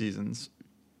lasted 2 seasons.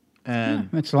 And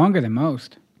it's longer than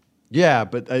most. Yeah,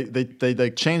 but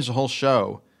they changed the whole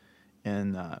show,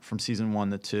 and from season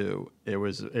 1 to 2, it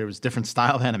was different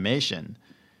style of animation,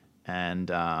 and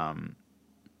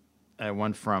it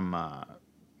went from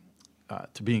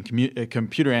to being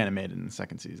computer animated in the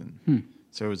second season.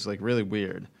 So it was like really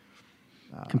weird.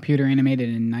 Computer animated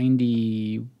in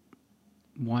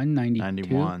 91, 92?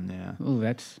 91, yeah. Oh,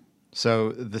 that's...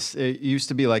 So it used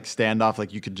to be like standoff,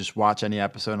 like you could just watch any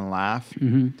episode and laugh.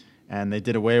 Mm-hmm. And they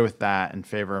did away with that in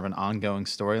favor of an ongoing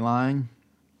storyline.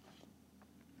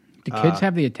 Do kids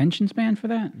have the attention span for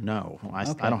that? No, I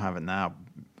don't have it now.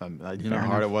 You know how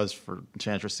hard it was for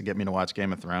Enchantress to get me to watch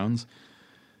Game of Thrones?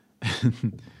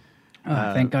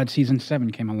 Thank God season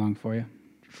 7 came along for you.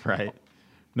 Right.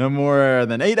 No more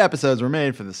than 8 episodes were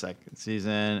made for the second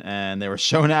season, and they were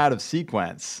shown out of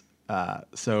sequence.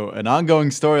 So an ongoing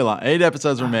storyline. 8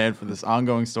 episodes were made for this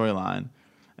ongoing storyline,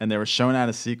 and they were shown out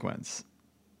of sequence.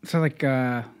 So like,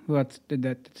 who else did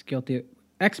that? That's guilty.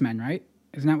 X-Men, right?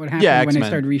 Isn't that what happened when they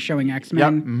started re-showing X-Men?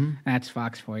 Yep. Mm-hmm. That's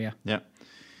Fox for you. Yep.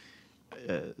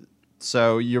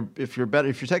 So if you're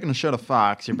taking a show to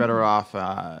Fox, you're better off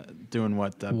doing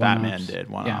what Batman did,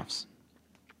 one-offs. Yeah.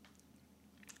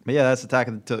 But yeah, that's Attack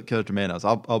of the Killer Tomatoes.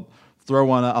 I'll throw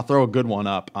one. I'll throw a good one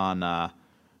up on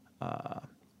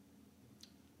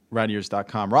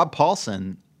RadEars.com. Rob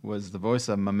Paulson was the voice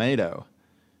of Mamedo,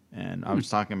 and I was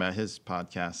talking about his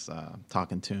podcast,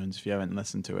 Talking Tunes. If you haven't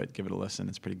listened to it, give it a listen.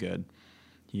 It's pretty good.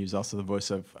 He was also the voice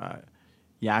of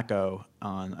Yakko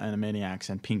on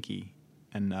Animaniacs and Pinky,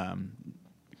 and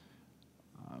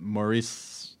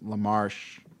Maurice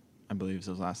LaMarche, I believe is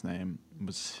his last name,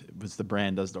 was the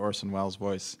brand, does the Orson Welles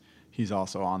voice. He's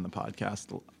also on the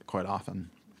podcast quite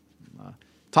often.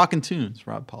 Talking Tunes,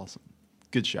 Rob Paulson.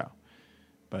 Good show.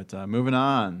 But moving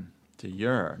on to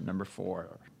your number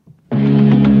 4.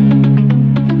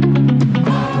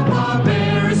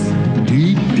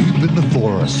 Deep, deep in the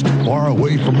forest, far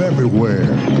away from everywhere,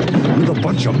 with a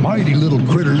bunch of mighty little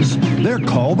critters, they're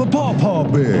called the Paw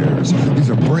Bears. These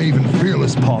are brave and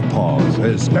fearless pawpaws,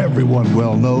 as everyone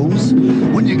well knows.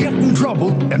 When you get in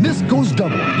trouble, and this goes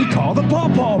double, you call the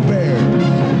Paw Bears.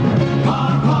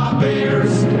 Paw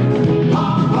Bears,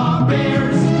 Paw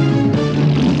Bears,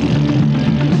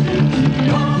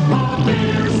 Paw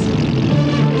Bears.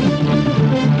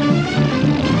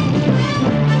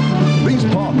 These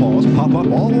pawpaws pop up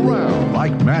all around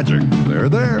like magic. They're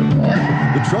there.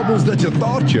 The troubles that you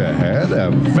thought you had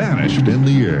have vanished in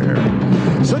the air.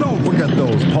 So don't forget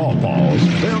those pawpaws.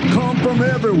 They'll come from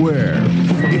everywhere.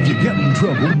 If you get in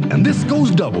trouble and this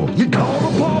goes double, you call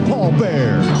the Paw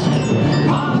Bears.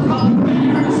 Paw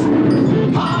Bears.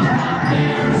 Paw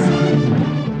Bears.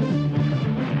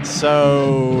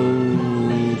 So,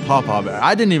 Paw Bear.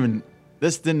 I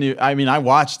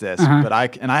watched this, but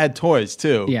I had toys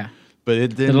too. Yeah. But it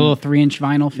didn't. The little 3-inch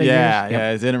vinyl figures.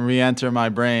 Yeah, it didn't re-enter my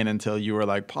brain until you were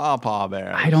like Paw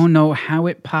Bear. I don't know how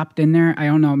it popped in there. I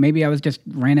don't know. Maybe I was just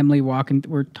randomly walking.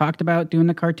 We talked about doing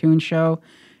the cartoon show,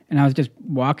 and I was just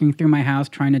walking through my house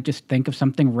trying to just think of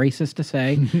something racist to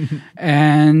say,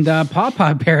 and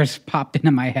Paw Bears popped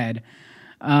into my head.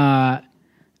 Because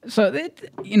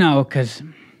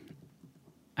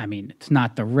it's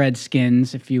not the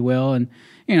Redskins, if you will, and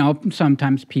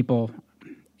sometimes people.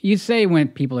 You say when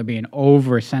people are being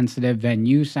oversensitive, then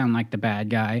you sound like the bad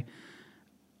guy.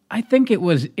 I think it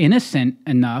was innocent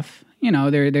enough.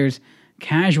 There's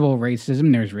casual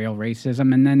racism, there's real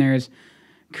racism, and then there's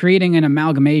creating an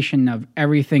amalgamation of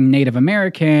everything Native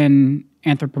American,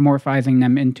 anthropomorphizing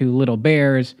them into little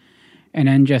bears, and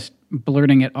then just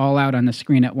blurting it all out on the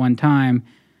screen at one time.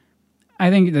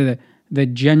 I think the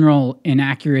general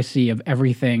inaccuracy of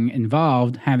everything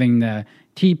involved, having the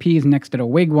teepees next to the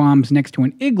wigwams, next to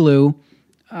an igloo,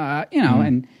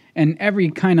 and every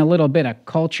kind of little bit of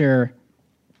culture,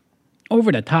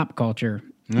 over-the-top culture.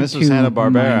 And this was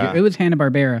Hanna-Barbera. It was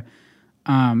Hanna-Barbera.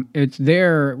 It's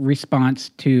their response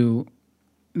to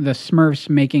the Smurfs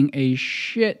making a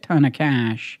shit ton of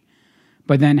cash,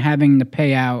 but then having to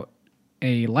pay out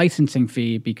a licensing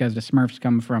fee because the Smurfs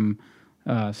come from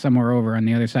somewhere over on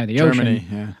the other side of the Germany,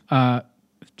 ocean. yeah.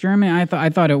 Germany, I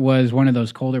thought it was one of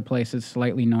those colder places,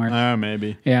 slightly north. Oh,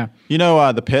 maybe. Yeah. You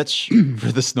know, the pitch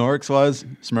for the Snorks was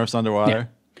Smurfs underwater.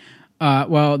 Yeah.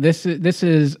 Well, this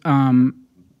is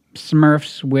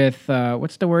Smurfs with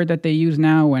what's the word that they use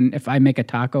now? When if I make a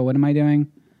taco, what am I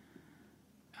doing?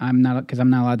 I'm not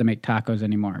allowed to make tacos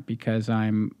anymore because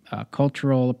I'm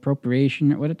cultural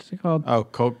appropriation. What is it called? Oh,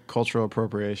 cultural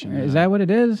appropriation. Is that what it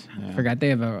is? Yeah. I forgot they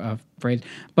have a phrase.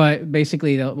 But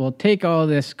basically, we'll take all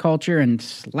this culture and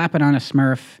slap it on a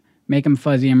Smurf, make them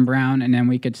fuzzy and brown, and then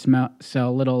we could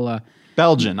sell little...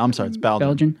 Belgian. I'm sorry, it's Belgian.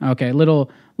 Belgian? Okay, little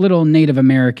Native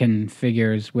American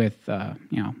figures with,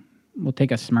 we'll take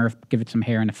a Smurf, give it some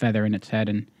hair and a feather in its head,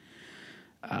 and...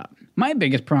 my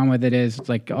biggest problem with it is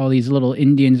like all these little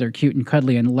Indians are cute and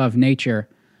cuddly and love nature.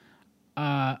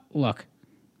 Look,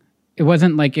 it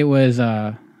wasn't like it was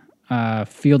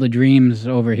Field of Dreams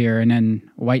over here and then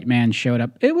a white man showed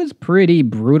up. It was pretty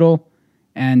brutal,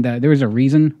 and there was a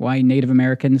reason why Native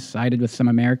Americans sided with some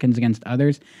Americans against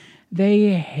others.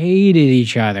 They hated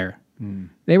each other.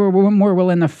 They were more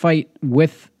willing to fight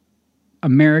with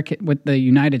the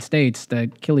United States to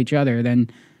kill each other than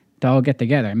to all get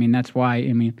together. I mean, that's why,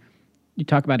 you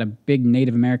talk about a big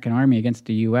Native American army against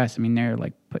the U.S. I mean, they're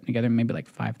like putting together maybe like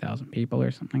 5,000 people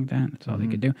or something like that. That's all they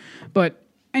could do. But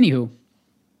anywho,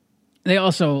 they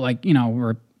also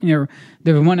were, there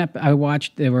was one I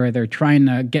watched where they're trying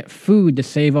to get food to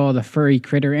save all the furry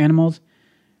critter animals.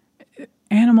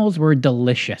 Animals were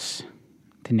delicious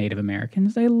to Native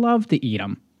Americans. They loved to eat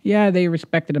them. Yeah, they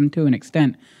respected them to an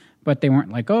extent. But they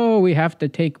weren't like, oh, we have to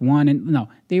take one. And no,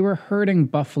 they were herding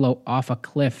buffalo off a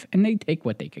cliff, and they'd take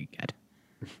what they could get.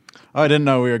 Oh, I didn't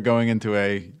know we were going into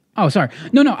a... Oh, sorry.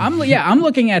 No, I'm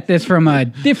looking at this from a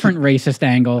different racist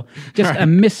angle. Just a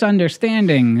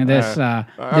misunderstanding. This. Are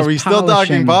we still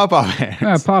talking pawpaw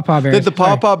bears? Pawpaw bears. Did the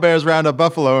pawpaw bears round up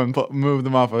buffalo and move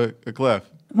them off a cliff?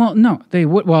 Well, no, they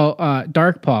would. Well,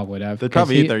 Dark Paw would have. They'd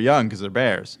probably eat their young because they're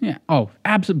bears. Yeah. Oh,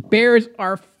 absolutely. Bears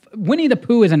are... Winnie the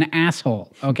Pooh is an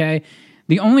asshole, okay?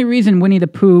 The only reason Winnie the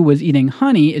Pooh was eating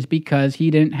honey is because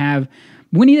he didn't have...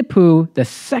 Winnie the Pooh, the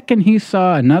second he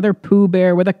saw another Pooh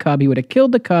bear with a cub, he would have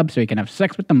killed the cub so he can have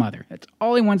sex with the mother. That's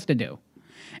all he wants to do.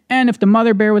 And if the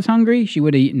mother bear was hungry, she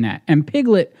would have eaten that. And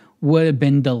Piglet would have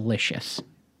been delicious.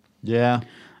 Yeah.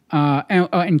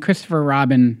 And Christopher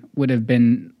Robin would have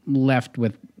been left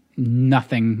with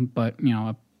nothing but,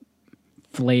 a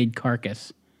flayed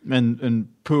carcass. And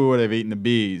Pooh would have eaten the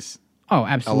bees. Oh,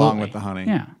 absolutely. Along with the honey.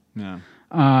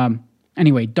 Yeah.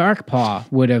 Anyway, Dark Paw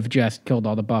would have just killed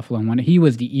all the buffalo and he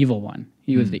was the evil one.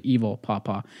 He was the evil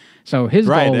Pawpaw. So his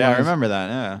goal was... Right, I remember that,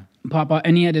 yeah. Pawpaw,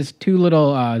 and he had his two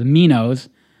little Minos,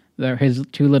 his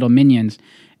two little minions,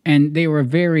 and they were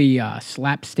very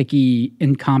slapsticky,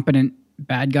 incompetent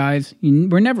bad guys. You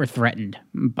were never threatened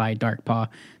by Dark Paw.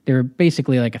 They were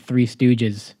basically like a Three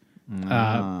Stooges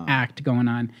act going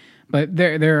on. But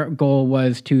their goal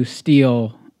was to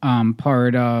steal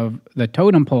part of the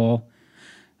totem pole.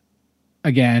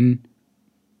 Again,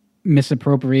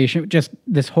 misappropriation, just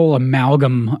this whole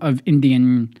amalgam of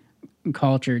Indian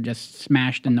culture just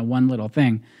smashed into one little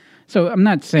thing. So I'm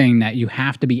not saying that you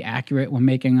have to be accurate when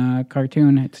making a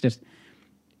cartoon. It's just,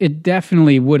 it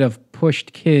definitely would have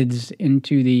pushed kids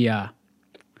into the...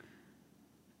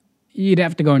 you'd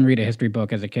have to go and read a history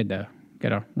book as a kid to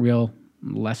get a real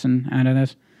lesson out of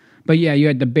this. But yeah, you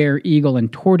had the bear, eagle,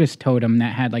 and tortoise totem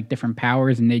that had like different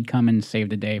powers, and they'd come and save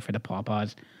the day for the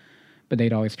pawpaws. But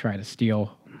they'd always try to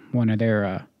steal one of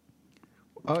their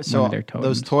totems.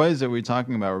 Those toys that we were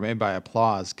talking about were made by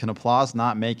Applause. Can Applause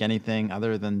not make anything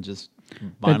other than just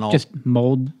vinyl? Just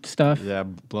mold stuff? Yeah,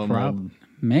 blow mold.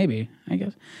 Maybe, I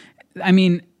guess. I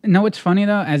mean, no, it's funny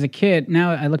though. As a kid,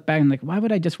 now I look back and I'm like, why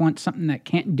would I just want something that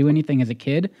can't do anything as a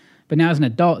kid? But now as an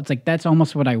adult, it's like, that's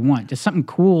almost what I want. Just something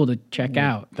cool to check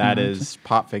out. That is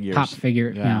pop figures. Pop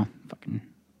figure, fucking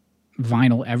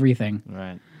vinyl everything.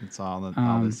 Right. It's all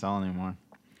they sell anymore.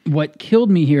 What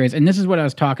killed me here is, and this is what I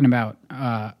was talking about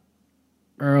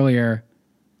earlier,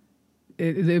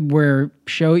 where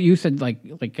you said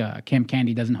like Camp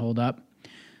Candy doesn't hold up.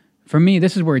 For me,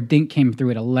 this is where Dink came through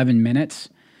at 11 minutes.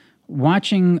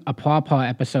 Watching a Pawpaw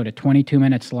episode at 22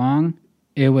 minutes long,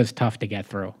 it was tough to get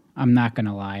through. I'm not going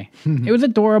to lie. It was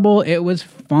adorable. It was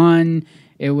fun.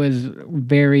 It was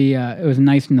very, it was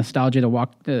nice nostalgia to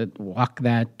walk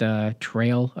that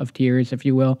trail of tears, if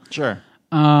you will. Sure.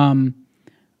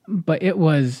 But it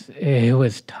was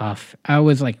tough. I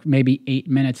was like maybe 8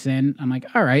 minutes in. I'm like,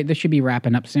 all right, this should be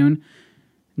wrapping up soon.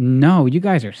 no, you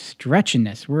guys are stretching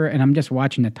this. And I'm just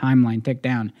watching the timeline tick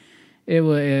down. It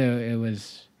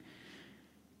was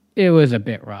a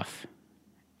bit rough.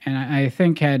 And I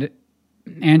think had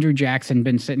Andrew Jackson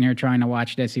been sitting here trying to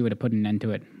watch this, he would have put an end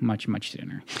to it much, much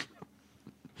sooner.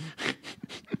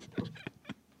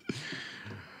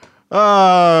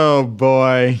 Oh,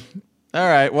 boy. All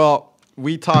right. Well,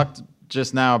 we talked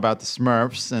just now about the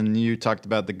Smurfs, and you talked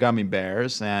about the gummy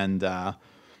bears. And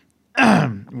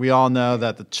we all know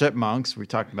that the Chipmunks, we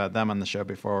talked about them on the show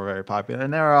before, were very popular.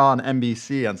 And they were all on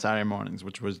NBC on Saturday mornings,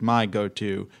 which was my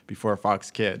go-to before Fox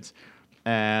Kids.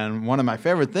 And one of my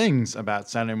favorite things about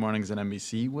Saturday mornings on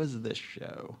NBC was this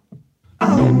show.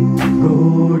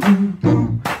 Gordon,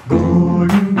 Gordon,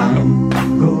 Gordon,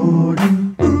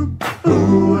 Gordon, Gordon,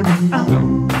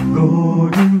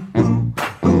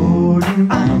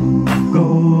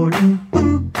 Gordon,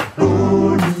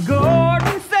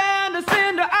 Gordon, send us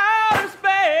into outer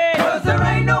space. 'Cause there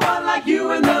ain't no one like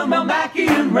you in the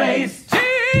Melmacian race.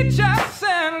 Teach us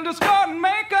and us, Gordon,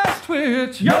 make us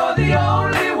twitch. You're the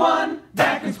only one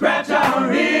that can scratch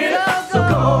our itch. So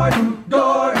Gordon,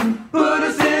 Gordon, put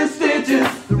us in stitches.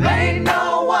 There ain't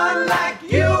no one like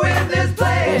you in this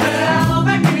place.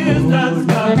 Melmac is just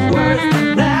much worse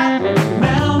than that.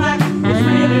 Melmac is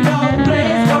really no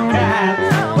place for cats.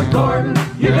 But Gordon,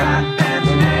 you got that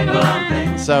angle on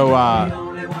things. So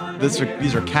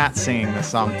these are cats singing this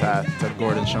song to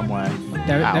Gordon Shumway.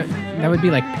 That would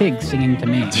be like pigs singing to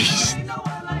me.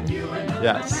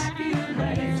 Yes.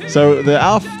 So the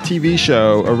Alf TV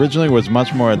show originally was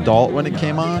much more adult when it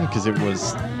came on because it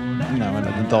was, an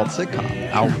adult sitcom.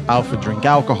 Alf would drink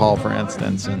alcohol, for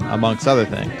instance, and amongst other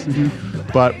things. Mm-hmm.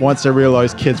 But once they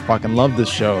realized kids fucking loved this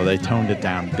show, they toned it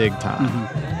down big time.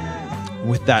 Mm-hmm.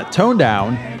 With that tone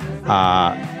down,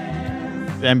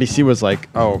 NBC was like,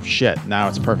 "Oh shit! Now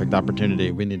it's a perfect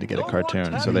opportunity. We need to get a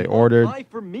cartoon." So they ordered.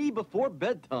 For me before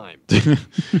bedtime.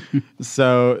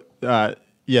 So.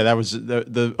 Yeah, that was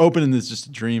the opening is just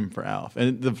a dream for Alf,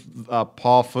 and the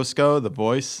Paul Fusco, the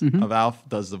voice of Alf,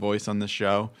 does the voice on this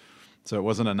show, so it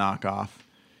wasn't a knockoff.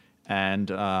 And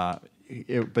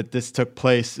but this took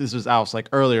place. This was Alf's like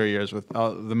earlier years with the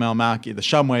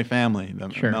Shumway family, the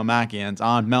Melmacians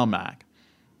on Melmac,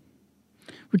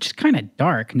 which is kind of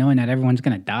dark, knowing that everyone's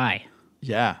gonna die.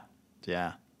 Yeah,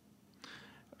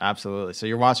 absolutely. So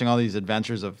you're watching all these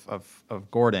adventures of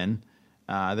Gordon.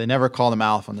 They never called him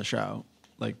Alf on the show.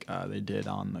 Like they did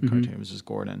on the cartoon. It was just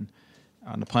Gordon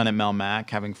on the planet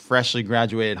Melmac, having freshly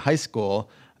graduated high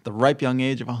school at the ripe young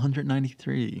age of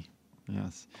 193.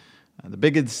 Yes. The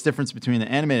biggest difference between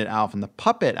the animated Alf and the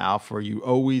puppet Alf, where you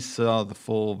always saw the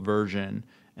full version,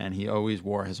 and he always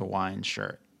wore his Hawaiian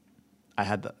shirt. I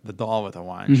had the doll with a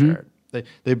Hawaiian shirt.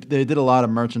 They did a lot of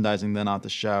merchandising then on the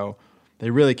show. They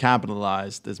really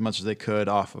capitalized as much as they could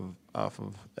off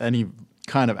of any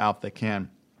kind of Alf they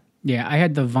can. Yeah, I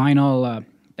had the vinyl.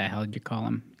 The hell did you call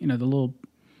them? The little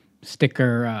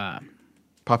sticker.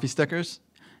 Puffy stickers?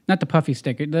 Not the puffy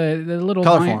sticker. The little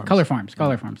Color forms.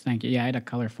 Color forms. Thank you. Yeah, I had a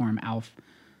color form Alf.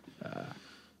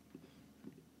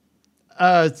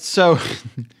 So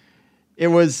it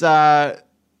was started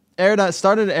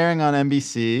airing on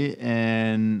NBC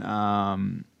in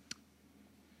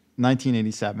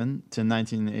 1987 to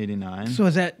 1989. So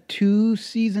is that 2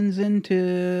 seasons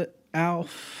into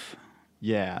Alf?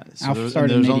 Yeah, so Alf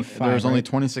started in 85, there was only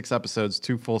 26 episodes,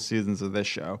 2 full seasons of this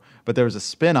show. But there was a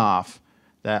spin-off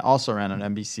that also ran on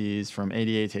NBC's from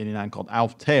 88 to 89 called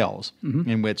Alf Tales,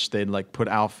 in which they'd like put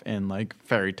Alf in like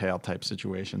fairy tale type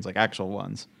situations, like actual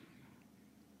ones.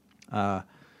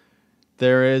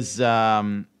 There is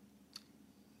the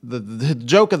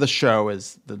joke of the show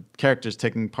is the characters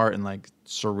taking part in like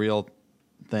surreal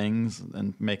things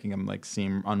and making them like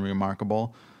seem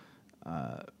unremarkable.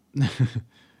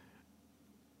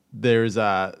 There's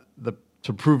to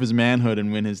prove his manhood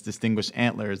and win his distinguished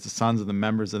antlers, the sons of the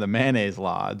members of the Mayonnaise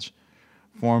Lodge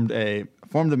formed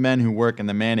of men who work in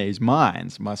the mayonnaise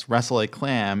mines must wrestle a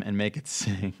clam and make it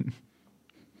sing.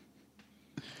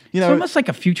 It's almost like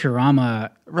a Futurama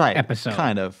episode.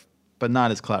 Kind of, but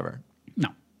not as clever. No,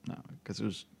 because it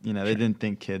was they didn't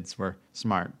think kids were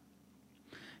smart.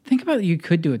 Think about it. You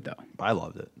could do it though. I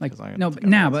loved it.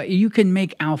 But you can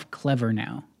make Alf clever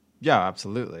now. Yeah,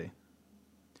 absolutely.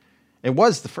 It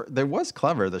was there was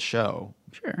clever, the show.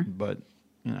 Sure. But,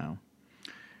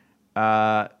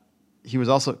 he was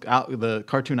also the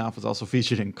cartoon Alf was also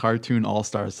featured in Cartoon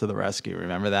All-Stars to the Rescue.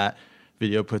 Remember that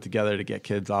video put together to get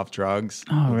kids off drugs?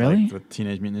 Oh, really? With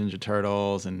Teenage Mutant Ninja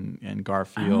Turtles and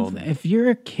Garfield. If you're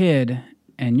a kid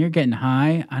and you're getting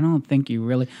high, I don't think you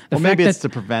really. Maybe it's to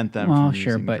prevent them Well, from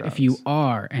sure, using but drugs. if you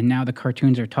are, and now the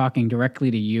cartoons are talking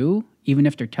directly to you, even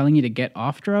if they're telling you to get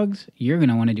off drugs, you're going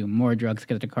to want to do more drugs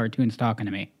because the cartoon's talking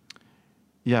to me.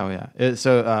 Yeah.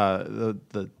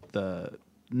 The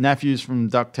nephews from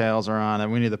DuckTales are on it.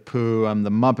 Winnie the Pooh, the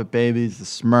Muppet Babies, the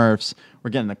Smurfs. We're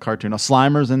getting a cartoon.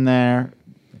 Slimer's in there.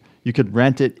 You could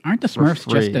rent it. Aren't the for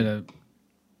Smurfs free. just a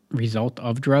result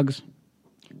of drugs?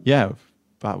 Yeah,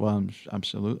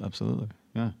 absolutely.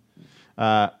 Yeah. It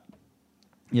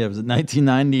was a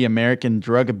 1990 American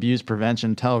drug abuse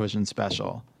prevention television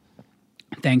special.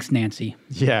 Thanks, Nancy.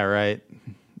 Yeah, right.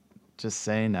 Just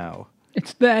say no.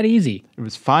 It's that easy. It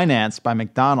was financed by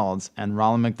McDonald's and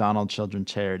Ronald McDonald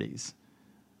Children's Charities.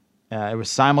 It was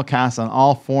simulcast on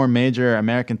all 4 major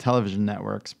American television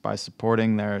networks by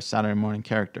supporting their Saturday morning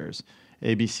characters,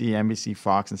 ABC, NBC,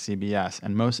 Fox, and CBS,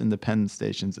 and most independent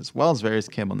stations, as well as various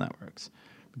cable networks.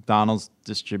 McDonald's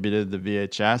distributed the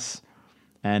VHS,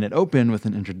 and it opened with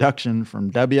an introduction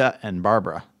from HW and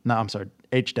Barbara.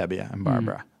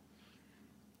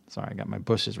 Sorry, I got my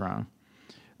bushes wrong.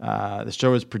 The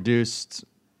show was produced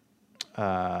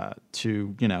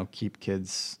to, keep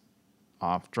kids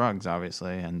off drugs,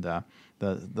 obviously, and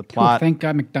the plot. Thank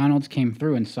God McDonald's came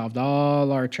through and solved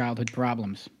all our childhood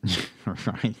problems.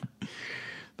 Right.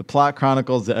 The plot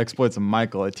chronicles the exploits of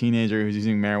Michael, a teenager who's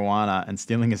using marijuana and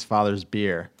stealing his father's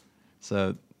beer.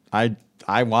 So I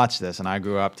watched this, and I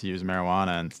grew up to use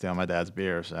marijuana and steal my dad's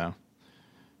beer. So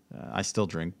I still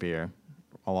drink beer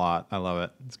a lot. I love it.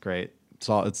 It's great.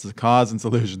 It's the cause and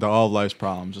solution to all of life's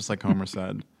problems, just like Homer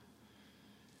said.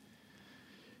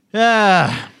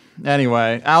 Yeah.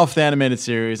 Anyway, Alf the Animated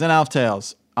Series and Alf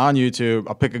Tales on YouTube.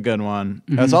 I'll pick a good one.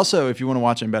 Mm-hmm. It's also, if you want to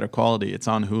watch it in better quality, it's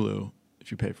on Hulu if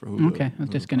you pay for Hulu. Okay, I was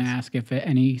just going to ask if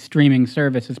any streaming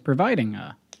service is providing.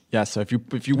 Yeah, so if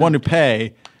you want to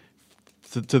pay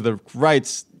to the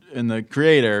rights and the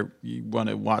creator, you want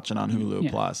to watch it on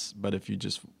Hulu Plus. But if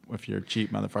you're a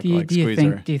cheap motherfucker like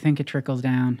Squeezer, do you think it trickles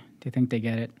down? Do you think they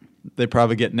get it? They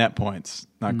probably get net points,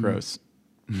 not gross.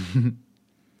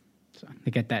 So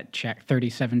they get that check,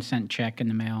 37-cent check in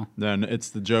the mail. Then it's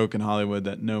the joke in Hollywood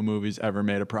that no movie's ever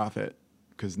made a profit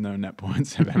because no net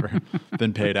points have ever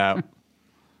been paid out.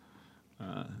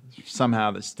 Somehow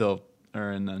they still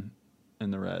are in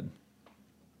the red.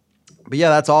 But yeah,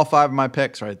 that's all 5 of my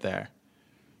picks right there.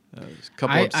 There's a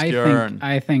couple obscure.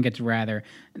 I think it's rather.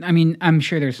 I mean, I'm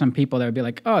sure there's some people that would be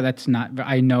like, "Oh, that's not."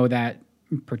 I know that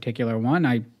particular one.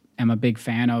 I am a big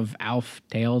fan of Alf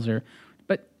Tales,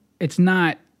 but it's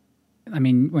not. I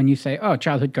mean, when you say, "Oh,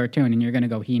 childhood cartoon," and you're going to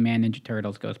go He-Man, Ninja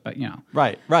Turtles, but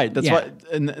right. That's why.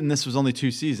 And this was only 2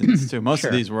 seasons too. Most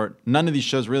of these were. None of these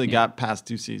shows really got past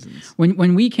 2 seasons.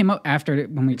 When we came out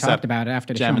when we talked about it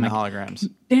after the Gem show, and the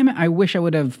Holograms. Damn it! I wish I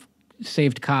would have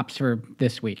saved Cops for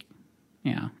this week.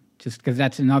 Just because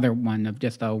that's another one of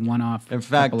just a one-off. In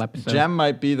fact, couple episodes. Gem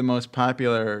might be the most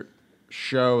popular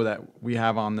show that we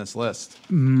have on this list.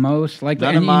 Most likely.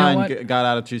 None of mine got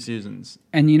out of 2 seasons.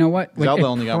 And you know what? Zelda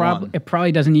only got 1. It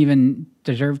probably doesn't even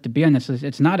deserve to be on this list.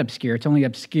 It's not obscure. It's only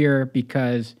obscure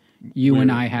because you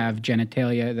and I have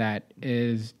genitalia that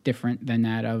is different than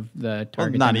that of the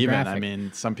target not demographic. even. I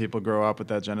mean, some people grow up with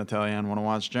that genitalia and want to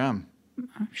watch Gem.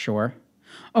 Sure.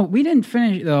 Oh, we didn't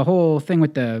finish the whole thing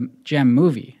with the Gem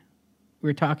movie. We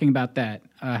were talking about that.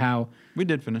 How we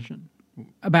did finish it.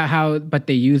 About how, but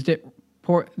they used it.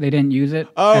 They didn't use it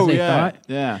as they thought.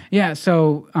 Yeah.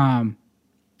 So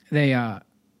they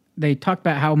talked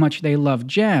about how much they love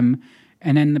Gem,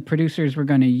 and then the producers were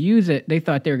going to use it. They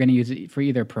thought they were going to use it for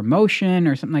either promotion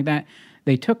or something like that.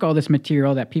 They took all this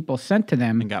material that people sent to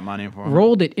them and got money for it.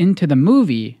 Rolled it into the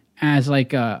movie as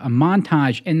like a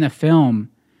montage in the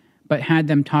film, but had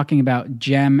them talking about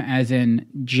Gem as in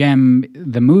Gem,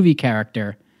 the movie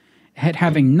character,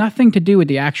 having nothing to do with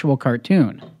the actual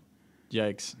cartoon.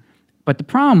 Yikes. But the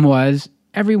problem was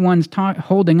everyone's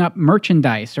holding up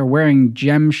merchandise or wearing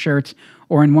Gem shirts,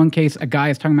 or in one case, a guy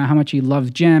is talking about how much he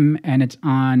loves Gem, and it's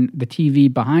on the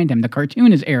TV behind him. The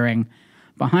cartoon is airing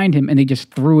behind him, and they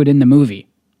just threw it in the movie.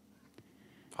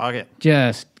 Fuck it.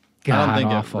 Just I don't think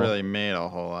awful. it really made a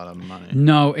whole lot of money.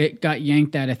 No, it got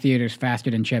yanked out of theaters faster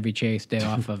than Chevy Chase did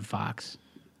off of Fox.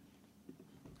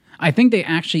 I think they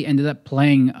actually ended up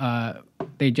playing,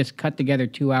 they just cut together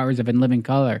 2 hours of In Living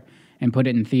Color and put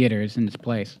it in theaters in its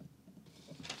place.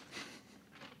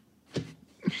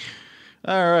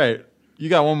 All right. You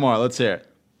got one more. Let's hear it.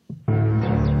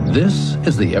 This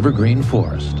is the Evergreen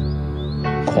Forest.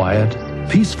 Quiet,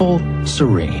 peaceful,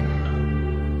 serene.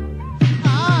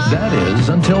 That is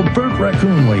until Bert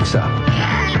Raccoon wakes up.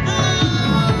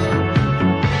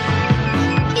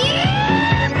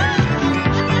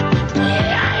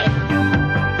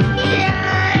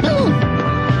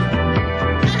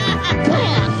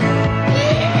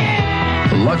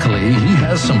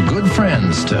 has some good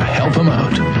friends to help him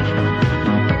out.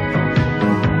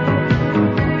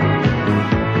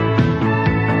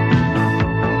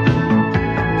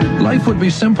 Life would be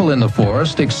simple in the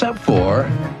forest except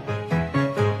for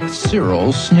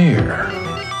Cyril Sneer.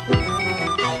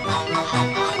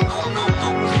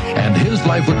 And his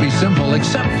life would be simple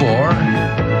except for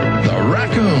the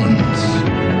raccoons.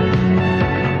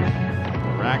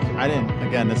 I didn't.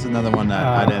 Again, this is another one that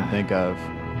I didn't think of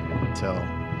until.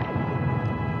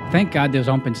 Thank God those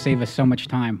open save us so much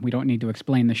time. We don't need to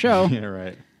explain the show. Yeah,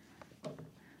 right.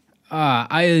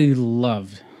 I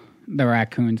loved the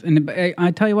raccoons, and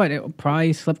I tell you what, it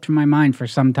probably slipped from my mind for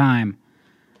some time.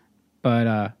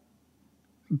 But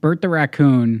Bert the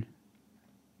raccoon,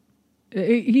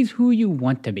 he's who you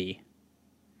want to be.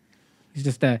 He's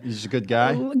just a good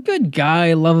guy. Good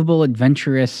guy, lovable,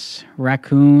 adventurous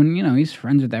raccoon. You know, he's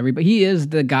friends with everybody. He is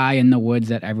the guy in the woods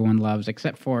that everyone loves,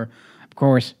 except for, of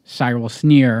course, Cyril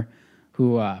Sneer,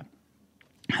 who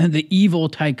the evil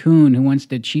tycoon who wants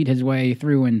to cheat his way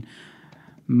through and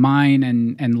mine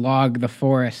and log the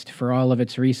forest for all of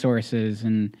its resources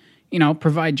and, you know,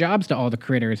 provide jobs to all the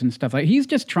critters and stuff like. He's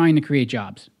just trying to create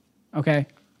jobs. Okay?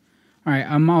 All right,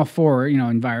 I'm all for, you know,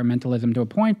 environmentalism to a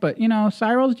point, but, you know,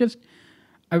 Cyril's just...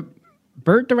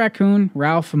 Bert the raccoon,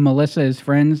 Ralph and Melissa, his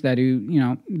friends, that you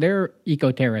know, they're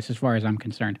eco-terrorists as far as I'm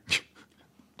concerned.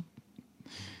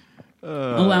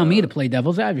 Allow me to play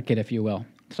devil's advocate, if you will.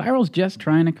 Cyril's just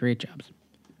trying to create jobs.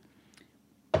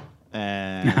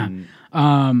 And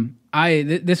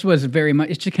this was very much,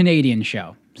 it's a Canadian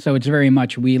show. So it's very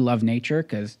much we love nature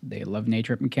because they love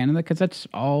nature up in Canada because that's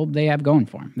all they have going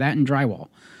for them. That and drywall.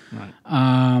 Right.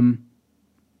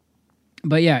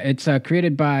 But yeah, it's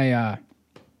created by...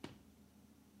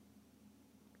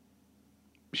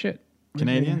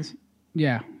 Canadians?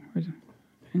 Yeah. I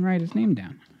didn't write his name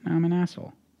down. Now I'm an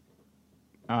asshole.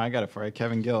 Oh, I got it for you.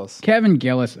 Kevin Gillis. Kevin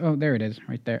Gillis. Oh, there it is.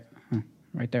 Right there.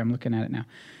 Right there. I'm looking at it now.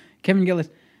 Kevin Gillis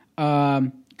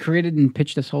created and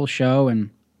pitched this whole show, and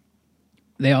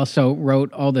they also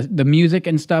wrote all the music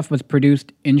and stuff was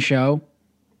produced in show.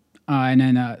 And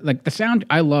then, like, the sound,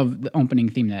 I love the opening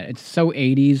theme to that. It's so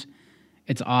 80s.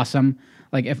 It's awesome.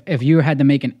 Like, if you had to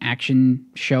make an action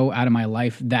show out of my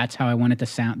life, that's how I wanted to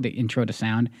sound, the intro to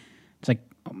sound. It's like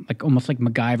almost like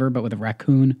MacGyver, but with a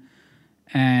raccoon.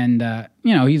 And,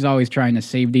 you know, he's always trying to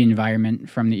save the environment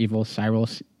from the evil Cyril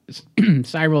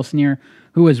Sneer,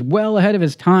 who is well ahead of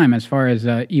his time as far as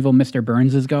evil Mr.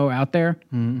 Burnses go out there.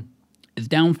 Mm-hmm. His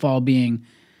downfall being,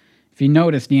 if you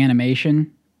notice the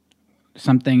animation,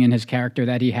 something in his character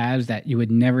that he has that you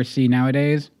would never see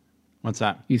nowadays. What's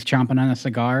that? He's chomping on a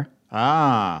cigar.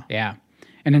 Ah. Yeah.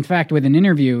 And in fact, with an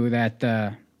interview that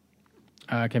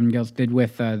Kevin Gillis did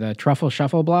with the Truffle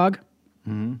Shuffle blog,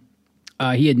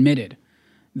 he admitted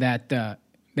that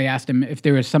they asked him if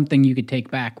there was something you could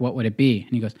take back, what would it be?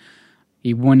 And he goes,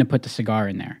 he wouldn't have put the cigar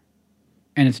in there.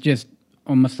 And it's just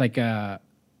almost like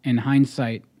in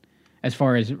hindsight, as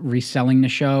far as reselling the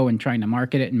show and trying to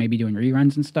market it and maybe doing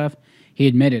reruns and stuff, he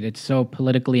admitted it's so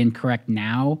politically incorrect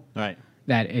now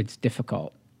that it's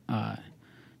difficult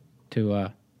to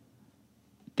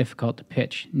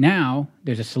pitch. Now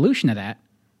there's a solution to that,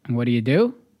 and what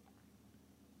do?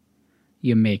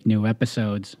 You make new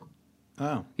episodes.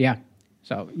 Oh, yeah.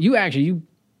 So you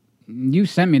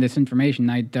sent me this information.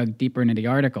 I dug deeper into the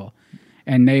article,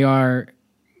 and they are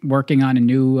working on a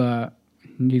new.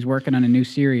 He's working on a new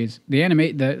series.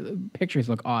 The pictures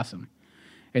look awesome.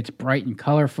 It's bright and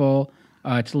colorful.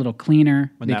 It's a little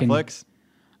cleaner. With Netflix?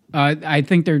 I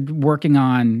think they're working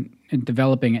on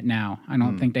developing it now. I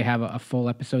don't think they have a full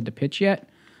episode to pitch yet.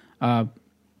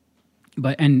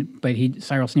 But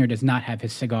Cyril Sneer does not have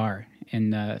his cigar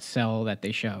in the cell that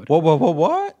they showed.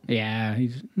 What? Yeah,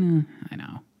 I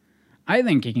know. I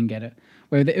think he can get it.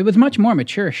 It was much more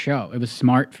mature show. It was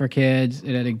smart for kids.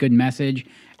 It had a good message.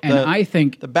 And I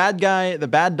think the bad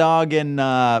dog in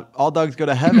All Dogs Go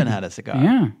to Heaven had a cigar.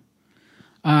 Yeah.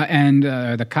 And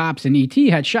the cops in E.T.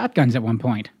 had shotguns at one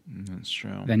point. That's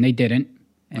true. Then they didn't.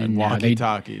 And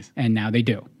walkie-talkies. And now they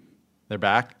do. They're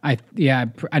back? I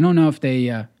don't know if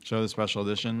they... show the special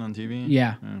edition on TV?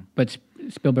 Yeah. But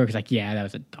Spielberg's like, yeah, that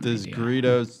was a dumb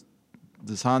idea.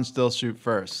 Does Han still shoot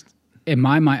first? In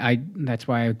my mind, that's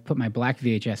why I put my black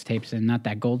VHS tapes in, not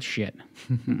that gold shit.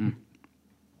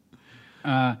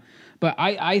 But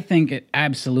I think it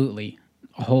absolutely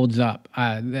holds up.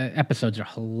 The episodes are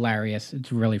hilarious.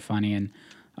 It's really funny, and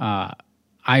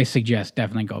I suggest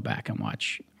definitely go back and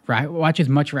watch as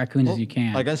much raccoons as you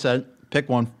can. Like I said, pick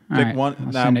one. All right,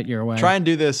 I'll send it your way. Try and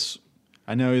do this.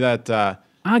 I know that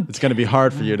it's going to be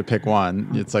hard for you to pick one.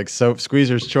 It's like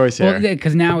Squeezer's choice here. Well,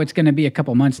 because now it's going to be a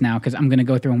couple months now because I'm going to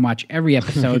go through and watch every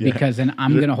episode because then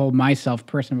I'm going to hold myself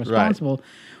personally responsible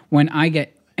when I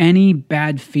get any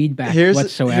bad feedback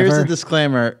whatsoever. Here's a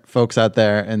disclaimer, folks out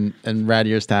there in Rad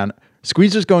Years Town.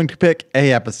 Squeezer's going to pick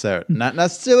a episode. Not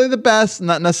necessarily the best,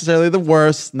 not necessarily the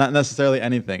worst, not necessarily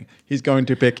anything. He's going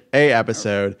to pick a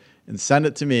episode and send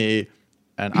it to me,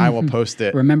 and I will post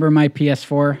it. Remember my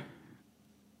PS4?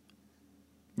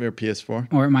 Your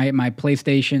PS4? Or my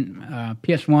PlayStation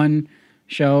PS1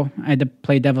 show. I had to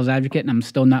play devil's advocate, and I'm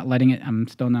still not letting it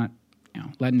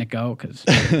letting it go because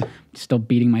I'm still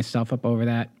beating myself up over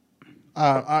that.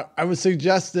 I was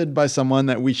suggested by someone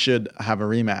that we should have a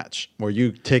rematch where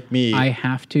you take me. I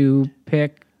have to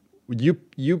pick.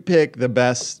 You pick the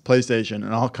best PlayStation,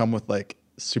 and I'll come with like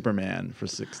Superman for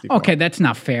 64. Okay, that's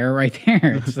not fair right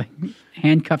there. It's like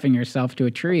handcuffing yourself to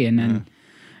a tree and then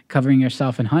covering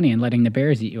yourself in honey and letting the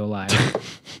bears eat you alive.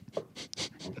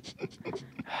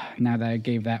 Now that I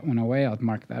gave that one away, I'll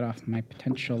mark that off my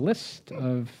potential list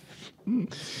of...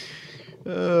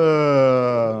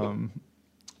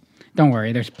 Don't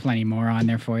worry, there's plenty more on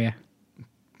there for you.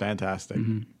 Fantastic.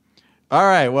 All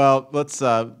right, well, let's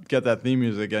get that theme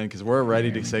music again because we're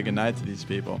ready to say goodnight to these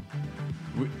people.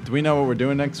 Do we know what we're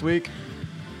doing next week?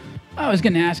 I was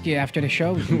going to ask you after the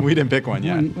show. We didn't pick one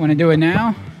yet. Want to do it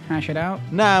now? Hash it out?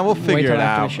 Nah, we'll figure it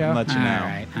out the show? and let you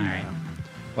know. All right.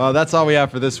 Well, that's all we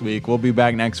have for this week. We'll be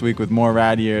back next week with more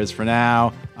Rad Years. For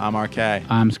now, I'm RK.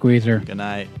 I'm Squeezer. Good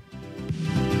night.